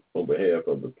to do on behalf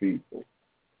of the people,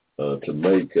 to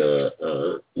make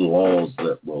laws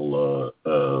that will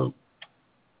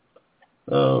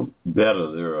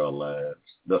better their lives.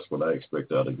 That's what I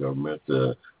expect out of government.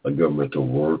 A government to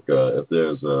work. If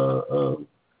there's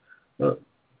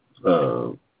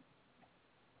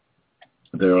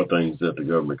there are things that the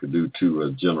government could do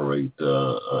to generate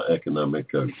economic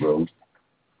growth,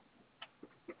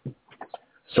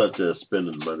 such as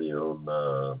spending money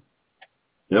on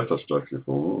infrastructure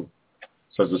for one,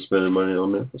 such as spending money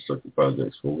on infrastructure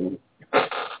projects for one.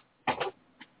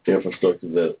 Infrastructure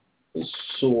that is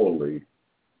sorely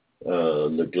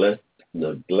neglected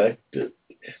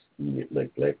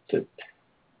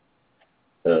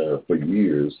for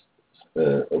years,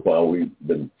 while we've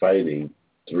been fighting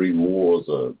 3 wars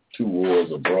or 2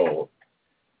 wars abroad.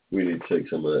 We need to take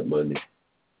some of that money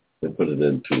and put it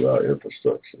into our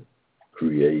infrastructure,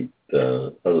 create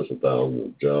hundreds of thousands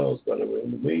of jobs, by the way,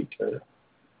 in the meantime,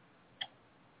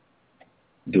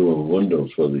 doing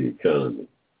wonders for the economy.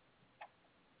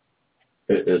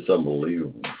 It's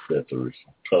unbelievable that the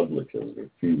Republicans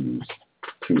refuse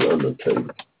to undertake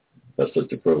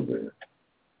such a program.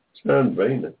 John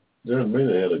Boehner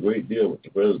had a great deal with the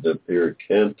president. Eric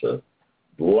Cantor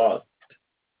blocked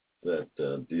that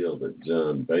deal that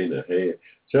John Boehner had.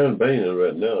 John Boehner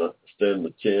right now stands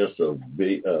a chance of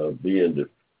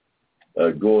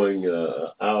going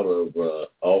out of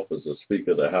office as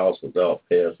Speaker of the House without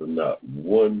passing not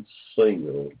one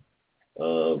single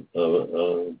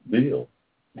bill.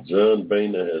 John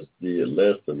Boehner has did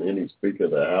less than any Speaker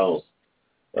of the House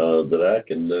that I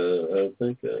can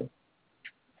think of.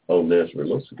 Oh, Nancy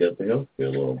Pelosi got the health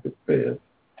care law passed.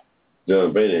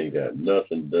 John Boehner ain't got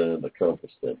nothing done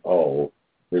accomplished at all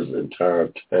his entire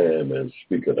time as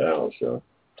Speaker of the House, y'all.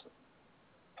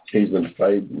 He's been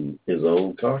fighting his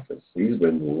own caucus. He's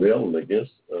been railing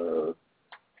against a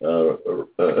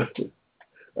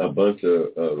bunch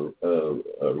of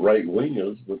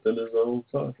right-wingers within his own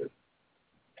caucus.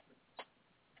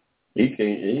 He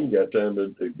ain't got time to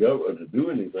do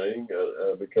anything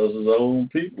because his own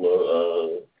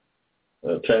people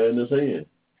are tying his hands.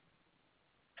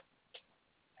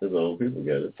 His own people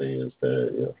got his hands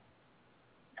tied, yeah.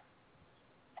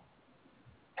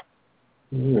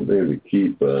 Maybe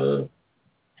keep Freddie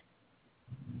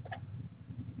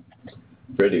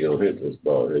gonna hit this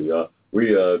ball here, y'all.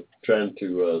 We trying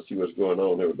to see what's going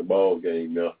on there with the ball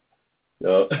game,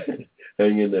 y'all.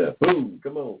 Hang in there. Boom!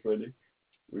 Come on, Freddie.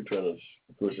 We're trying to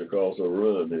push across a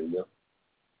run here, y'all.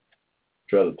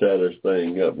 Try to tie this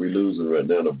thing up. We're losing right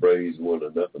now. The Braves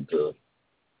 1-0 to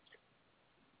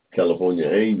California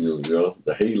Angels, y'all.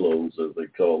 The Halos, as they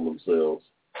call themselves.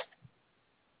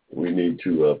 We need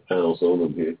to pounce on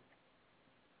them here.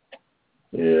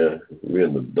 Yeah, we're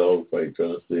in the dogfight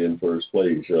trying to stay in first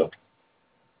place, y'all.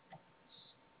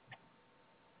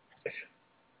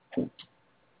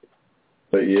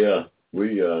 But yeah,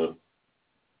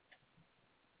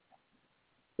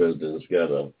 President's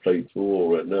got a plate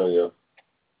full right now, y'all.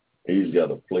 He's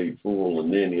got a plate full,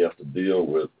 and then he has to deal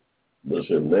with the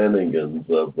shenanigans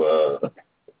of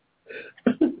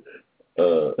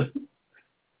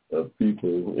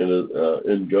people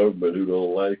in government who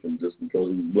don't like him just because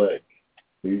he's black.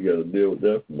 He's got to deal with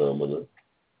that phenomenon.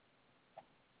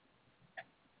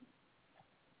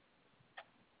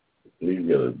 He's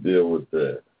got to deal with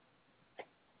that.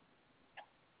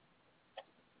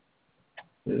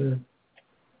 Yeah.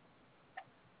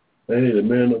 Hey, the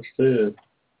man upstairs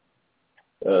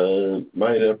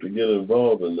might have to get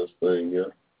involved in this thing,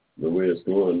 yeah, the way it's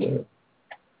going now.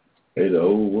 Hey, the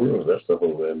whole world, that's the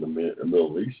whole in the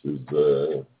Middle East has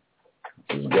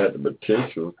got the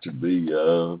potential to be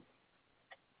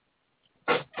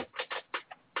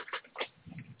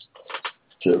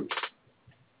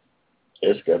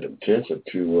it's got the potential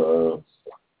to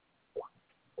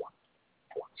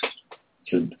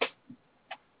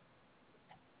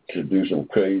do some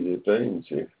crazy things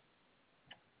here.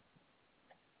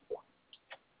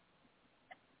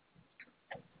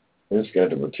 It's got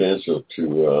the potential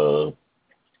to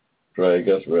drag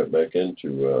us right back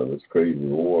into this crazy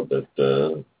war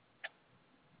that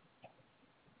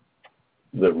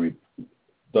we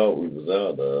thought we was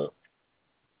out of.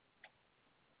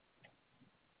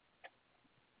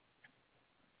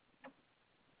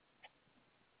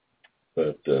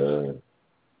 But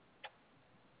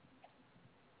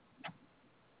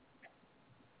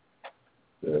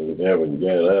we haven't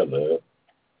got out of it.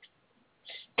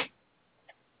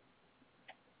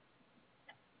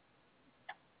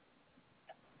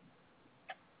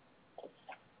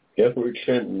 Hillary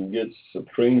Clinton gets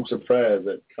supreme surprise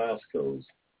at Costco's.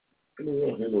 I don't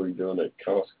know Hillary doing at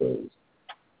Costco's.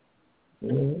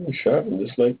 Shopping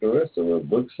just like the rest of us.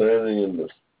 Book signing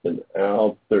in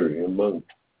aisle 30 among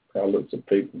pallets of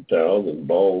paper towels and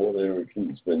ball whatever.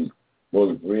 He's been more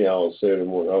than 3 hours Saturday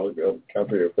morning. I'll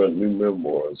copy of her new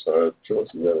memoirs. Our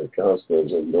choices at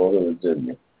Costco's in Northern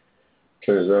Virginia.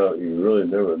 turns out you really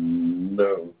never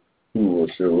know who will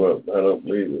show up. I don't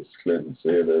believe this, Clinton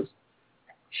said as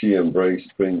she embraced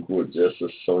Supreme Court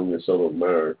Justice Sonia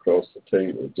Sotomayor across the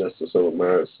table. Justice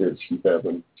Sotomayor said she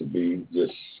happened to be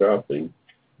just shopping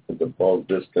at the bulk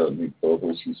discount depot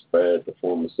when she spied the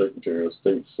former Secretary of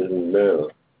State sitting down.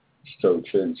 She told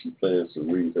Clinton she plans to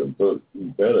read her book.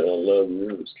 You better, I love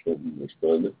yours, Clinton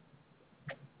responded.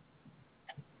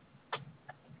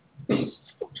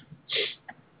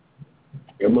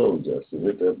 Come on, Justin,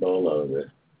 hit that ball out of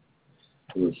there.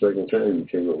 It was the second time you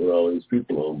came up with all these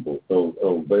people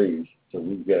on base, so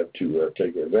we've got to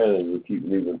take advantage. We keep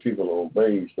leaving people on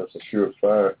base. That's a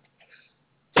surefire.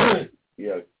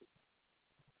 Yeah.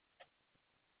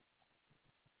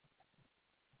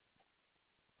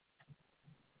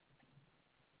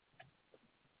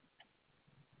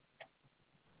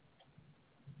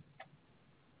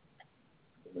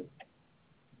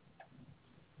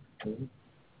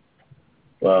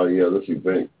 Well, yeah, this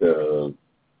event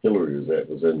Hillary was at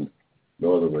was in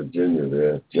Northern Virginia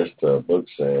there, just a book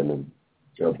signing.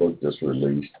 Her book just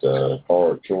released,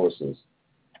 Hard Choices.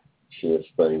 She has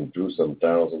drew some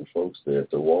 1,000 folks there at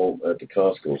the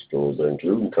Costco stores,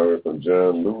 including Congressman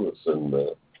John Lewis and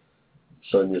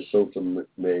Sonia Sotomayor,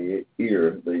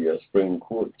 the Supreme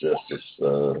Court Justice,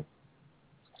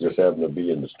 just happened to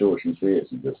be in the store. She said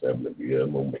she just happened to be there.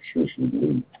 I'm going to make sure she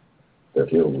knew that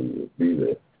Hillary would be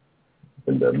there.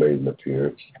 And that made an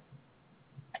appearance.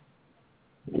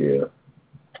 Yeah.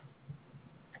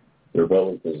 The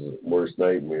Republicans' worst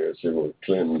nightmare is Hillary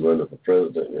Clinton running for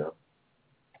president, you know.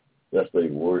 That's their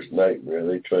worst nightmare.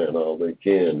 They're trying all they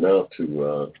can now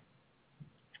to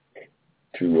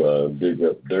dig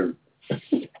up dirt.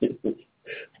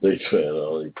 They trying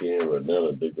all they can right now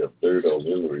to dig up dirt on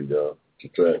Hillary, to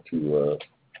try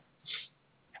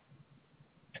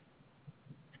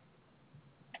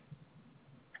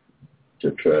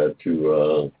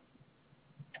to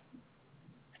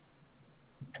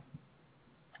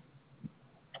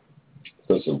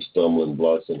put some stumbling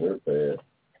blocks in her path.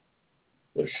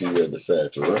 If she had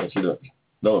decided to run,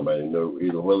 nobody know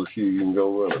either whether she even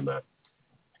go run or not.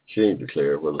 She ain't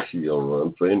declared whether she gonna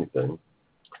run for anything.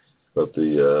 But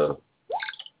the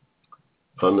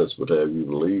pundits would have you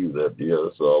believe that, yeah,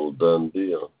 it's all a done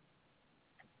deal.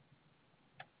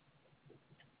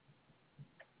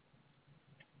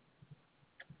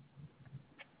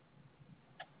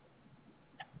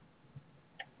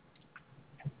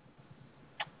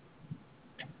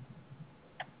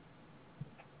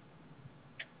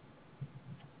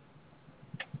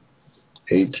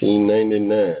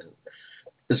 $18.99.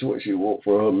 That's what she wrote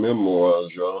for her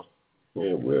memoirs, y'all.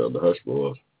 Yeah, well, the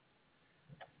Hushmo.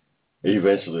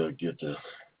 Eventually, I'll get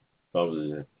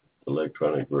probably the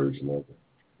electronic version of it.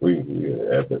 We can get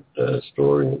an epic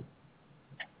story.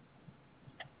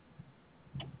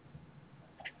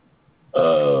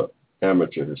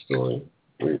 Amateur historian.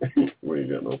 We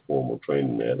ain't got no formal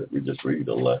training at it. We just read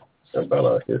a lot about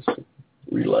our history.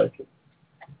 We like it.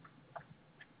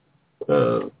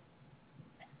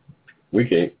 We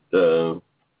can't.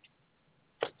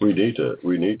 We need to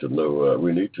know.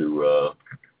 We need to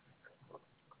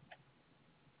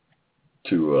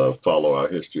follow our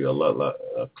history a lot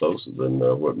closer than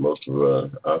what most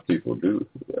of our people do.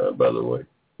 By the way,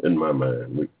 in my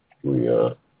mind, we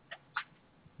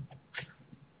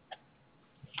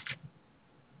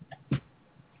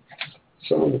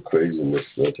some of the craziness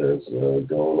that has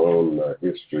gone on in our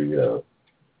history.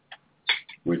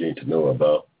 We need to know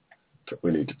about.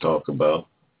 We need to talk about.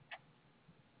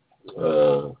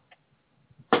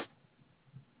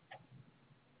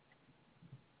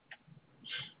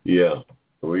 Yeah,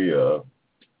 we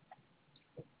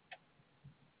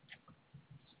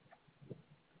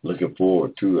looking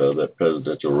forward to that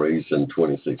presidential race in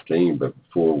 2016. But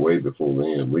way before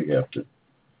then, we have to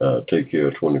take care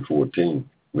of 2014.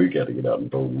 We got to get out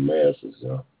and vote in masses.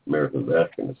 Americans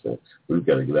Afghanistan. We've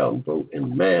got to get out and vote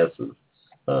in masses,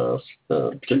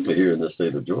 particularly here in the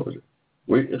state of Georgia.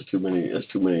 It's too many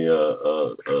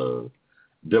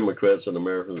Democrats and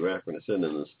Americans Afghanistan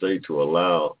in the state to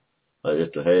allow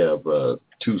it to have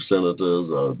 2 senators,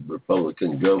 a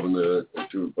Republican governor, and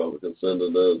 2 Republican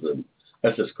senators, and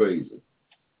that's just crazy.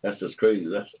 That's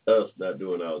us not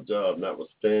doing our job,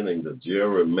 notwithstanding the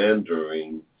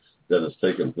gerrymandering that has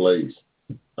taken place.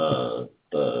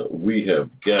 We have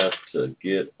got to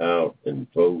get out and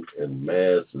vote in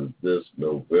masses this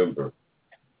November.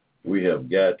 We have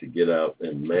got to get out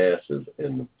in masses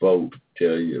and vote.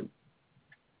 Tell your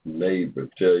neighbor,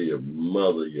 tell your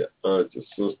mother, your aunt, your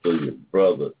sister, your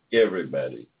brother,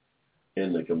 everybody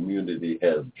in the community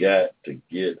has got to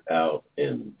get out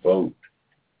and vote.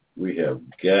 We have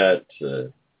got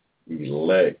to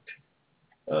elect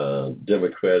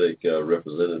Democratic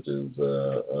representatives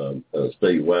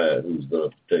statewide who's going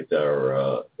to protect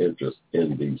our interests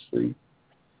in D.C.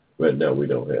 Right now, we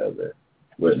don't have that.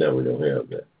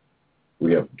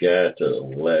 We have got to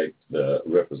elect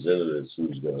representatives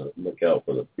who's going to look out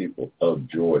for the people of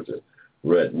Georgia.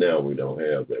 Right now, we don't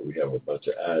have that. We have a bunch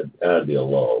of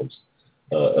ideologues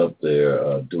up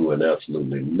there doing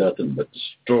absolutely nothing but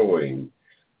destroying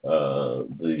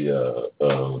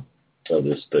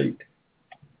this state,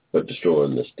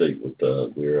 destroying the state with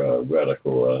their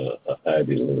radical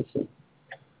idealism.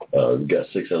 We've got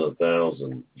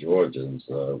 600,000 Georgians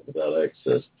without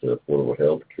access to affordable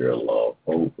health care law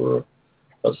over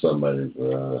somebody's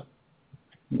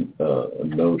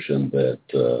notion that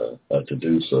to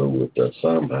do so would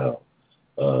somehow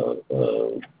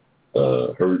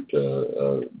hurt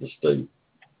the state.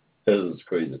 This is the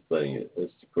craziest thing.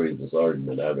 It's the craziest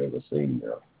argument I've ever seen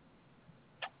now.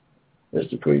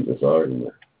 It's the craziest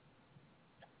argument.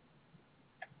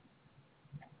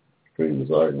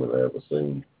 Craziest argument I've ever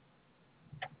seen.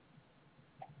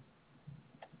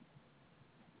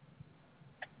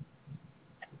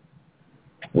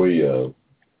 We have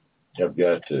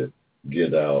got to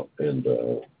get out and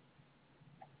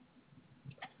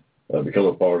become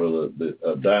a part of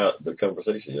the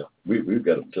conversation. Yeah. We've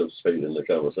got to participate in the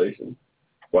conversation.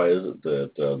 Why is it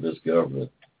that this government,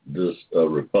 this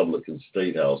Republican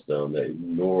state house down there,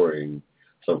 ignoring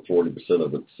some 40%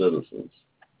 of its citizens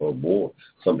or more?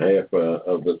 Some half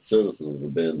of its citizens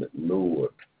have been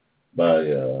ignored by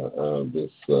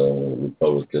this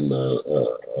Republican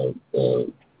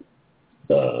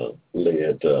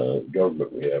led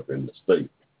government we have in the state.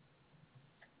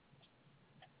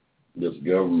 This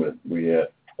government we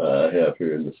have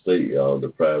here in the state, y'all,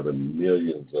 depriving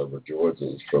millions of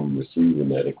Georgians from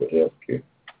receiving adequate health care.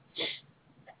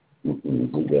 We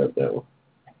got that one.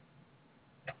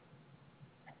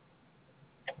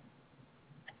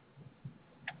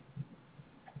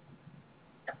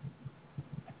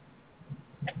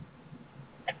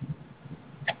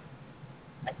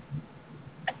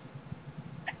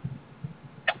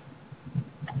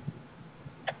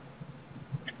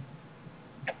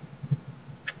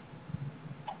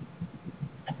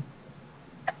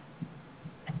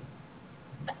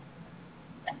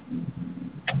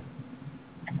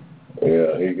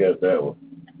 Yeah, he got that one.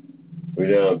 We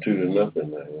down 2-0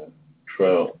 now.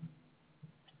 Trout.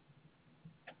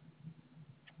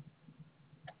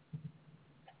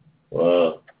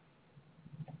 Wow.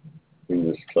 He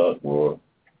just clock more.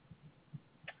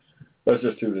 That's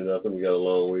just 2-0. We got a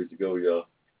long ways to go, y'all.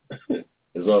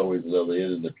 There's always another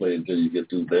inning to play until you get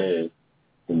through Dan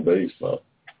in baseball.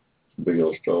 Big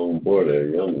old strong boy there,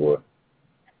 young boy.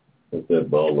 Hit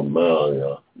that ball a mile,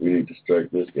 y'all. We need to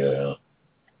strike this guy out.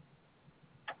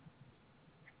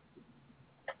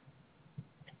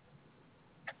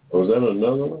 Was that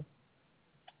another one?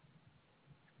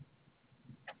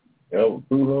 Albert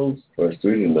Pujols? Or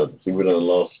 3-0. See, we done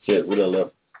lost shit. We done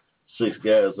left 6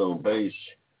 guys on base.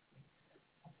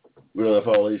 We done left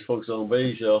all these folks on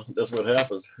base, y'all. That's what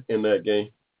happens in that game.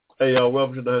 Hey, y'all,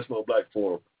 welcome to the Hushmo Black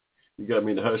Forum. You got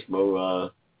me in the Hushmo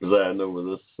presiding over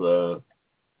this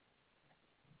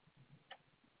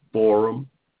forum.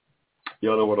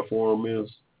 Y'all know what a forum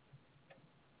is?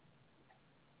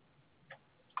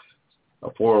 A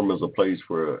forum is a place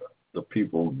where the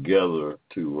people gather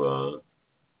to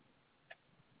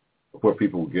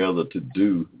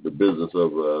do the business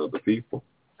of the people.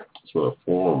 That's what a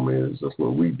forum is. That's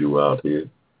what we do out here.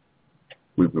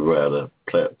 We provide a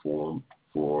platform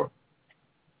for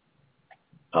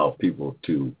our people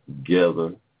to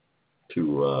gather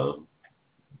to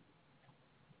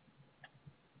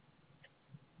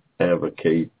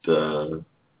advocate the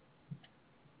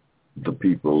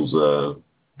people's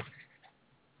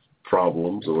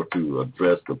problems or to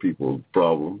address the people's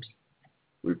problems.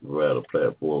 We provide a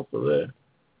platform for that.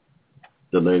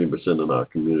 The 90% in our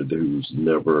community who's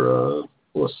never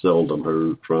or seldom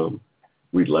heard from,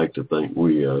 we'd like to think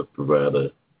we provide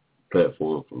a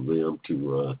platform for them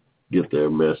to get their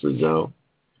message out.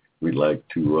 We'd like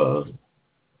to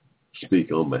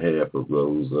speak on behalf of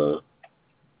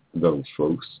those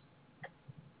folks,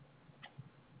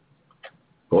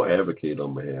 or advocate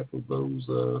on behalf of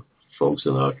those folks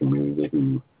in our community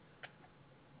who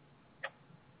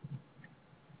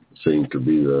seem to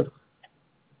be the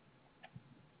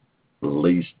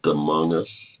least among us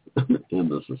in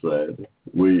the society.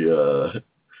 We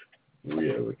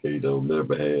advocate on their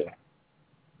behalf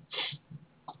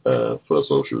for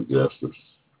social justice.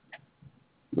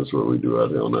 That's what we do out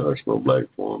here on the Hushmo Black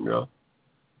Forum, y'all.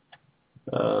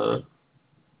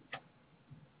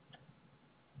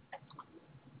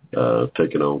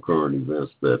 taking on current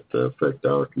events that affect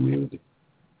our community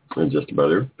and just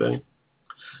about everything.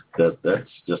 That's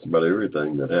just about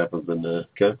everything that happens in the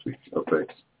country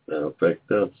affects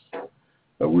us.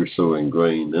 We're so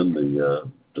ingrained in the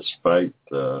despite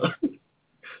the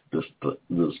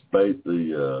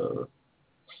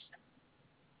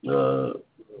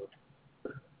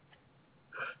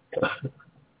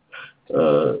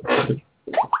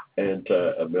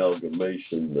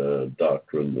anti-amalgamation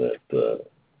doctrine that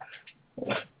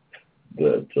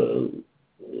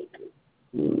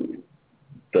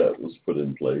was put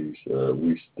in place.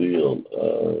 We still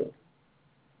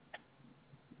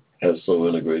have so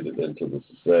integrated into the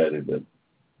society that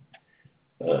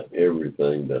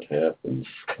everything that happens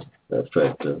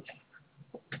affects us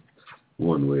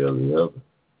one way or the other.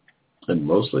 And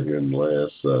mostly here in the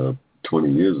last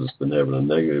 20 years, it's been having a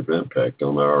negative impact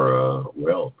on our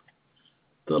wealth.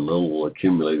 The little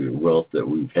accumulated wealth that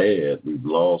we've had, we've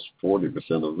lost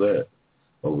 40% of that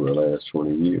over the last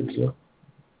 20 years.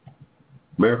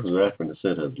 America's African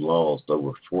descent has lost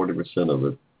over 40%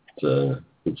 of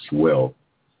its wealth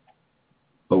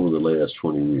over the last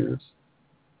 20 years.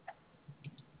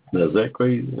 Now, is that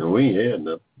crazy? And we ain't had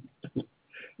nothing.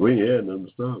 We ain't had nothing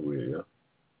to start with, yeah.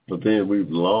 But then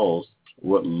we've lost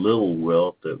what little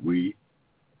wealth that we,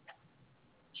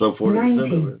 some 40%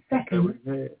 of it that we've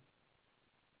had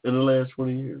in the last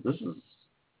 20 years. This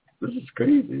is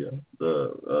crazy. Yeah.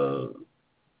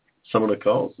 Some of the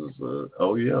causes, the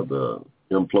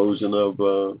implosion of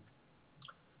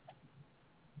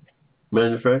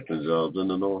manufacturing jobs in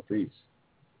the Northeast,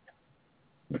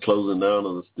 the closing down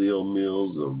of the steel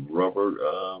mills, the rubber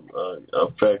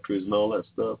factories, and all that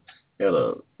stuff had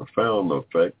a profound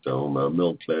effect on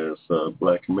middle-class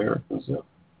black Americans. Yeah.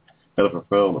 Had a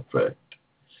profound effect.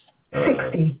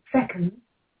 60 seconds.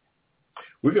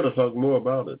 We're going to talk more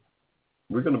about it.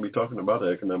 We're going to be talking about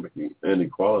economic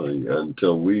inequality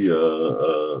until we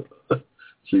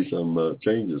see some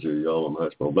changes here, y'all, on the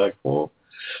Hushmo Black Forum.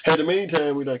 In the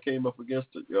meantime, we done came up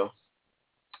against it, y'all.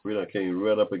 We done came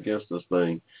right up against this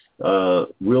thing.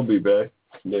 We'll be back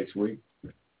next week.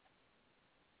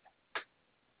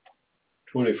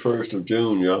 21st of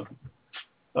June, y'all.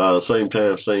 Same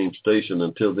time, same station.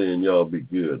 Until then, y'all be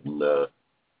good and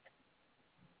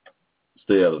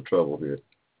stay out of trouble here.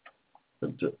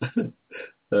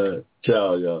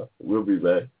 Ciao, y'all. We'll be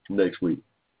back next week.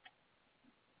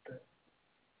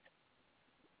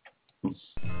 The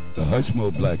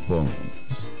Hushmo Black Forum,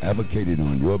 advocated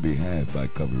on your behalf by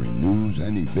covering news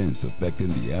and events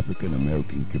affecting the African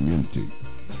American community.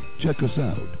 Check us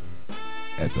out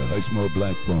at the Hushmo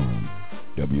Black Forum,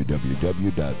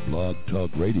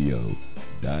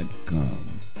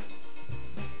 www.blogtalkradio.com.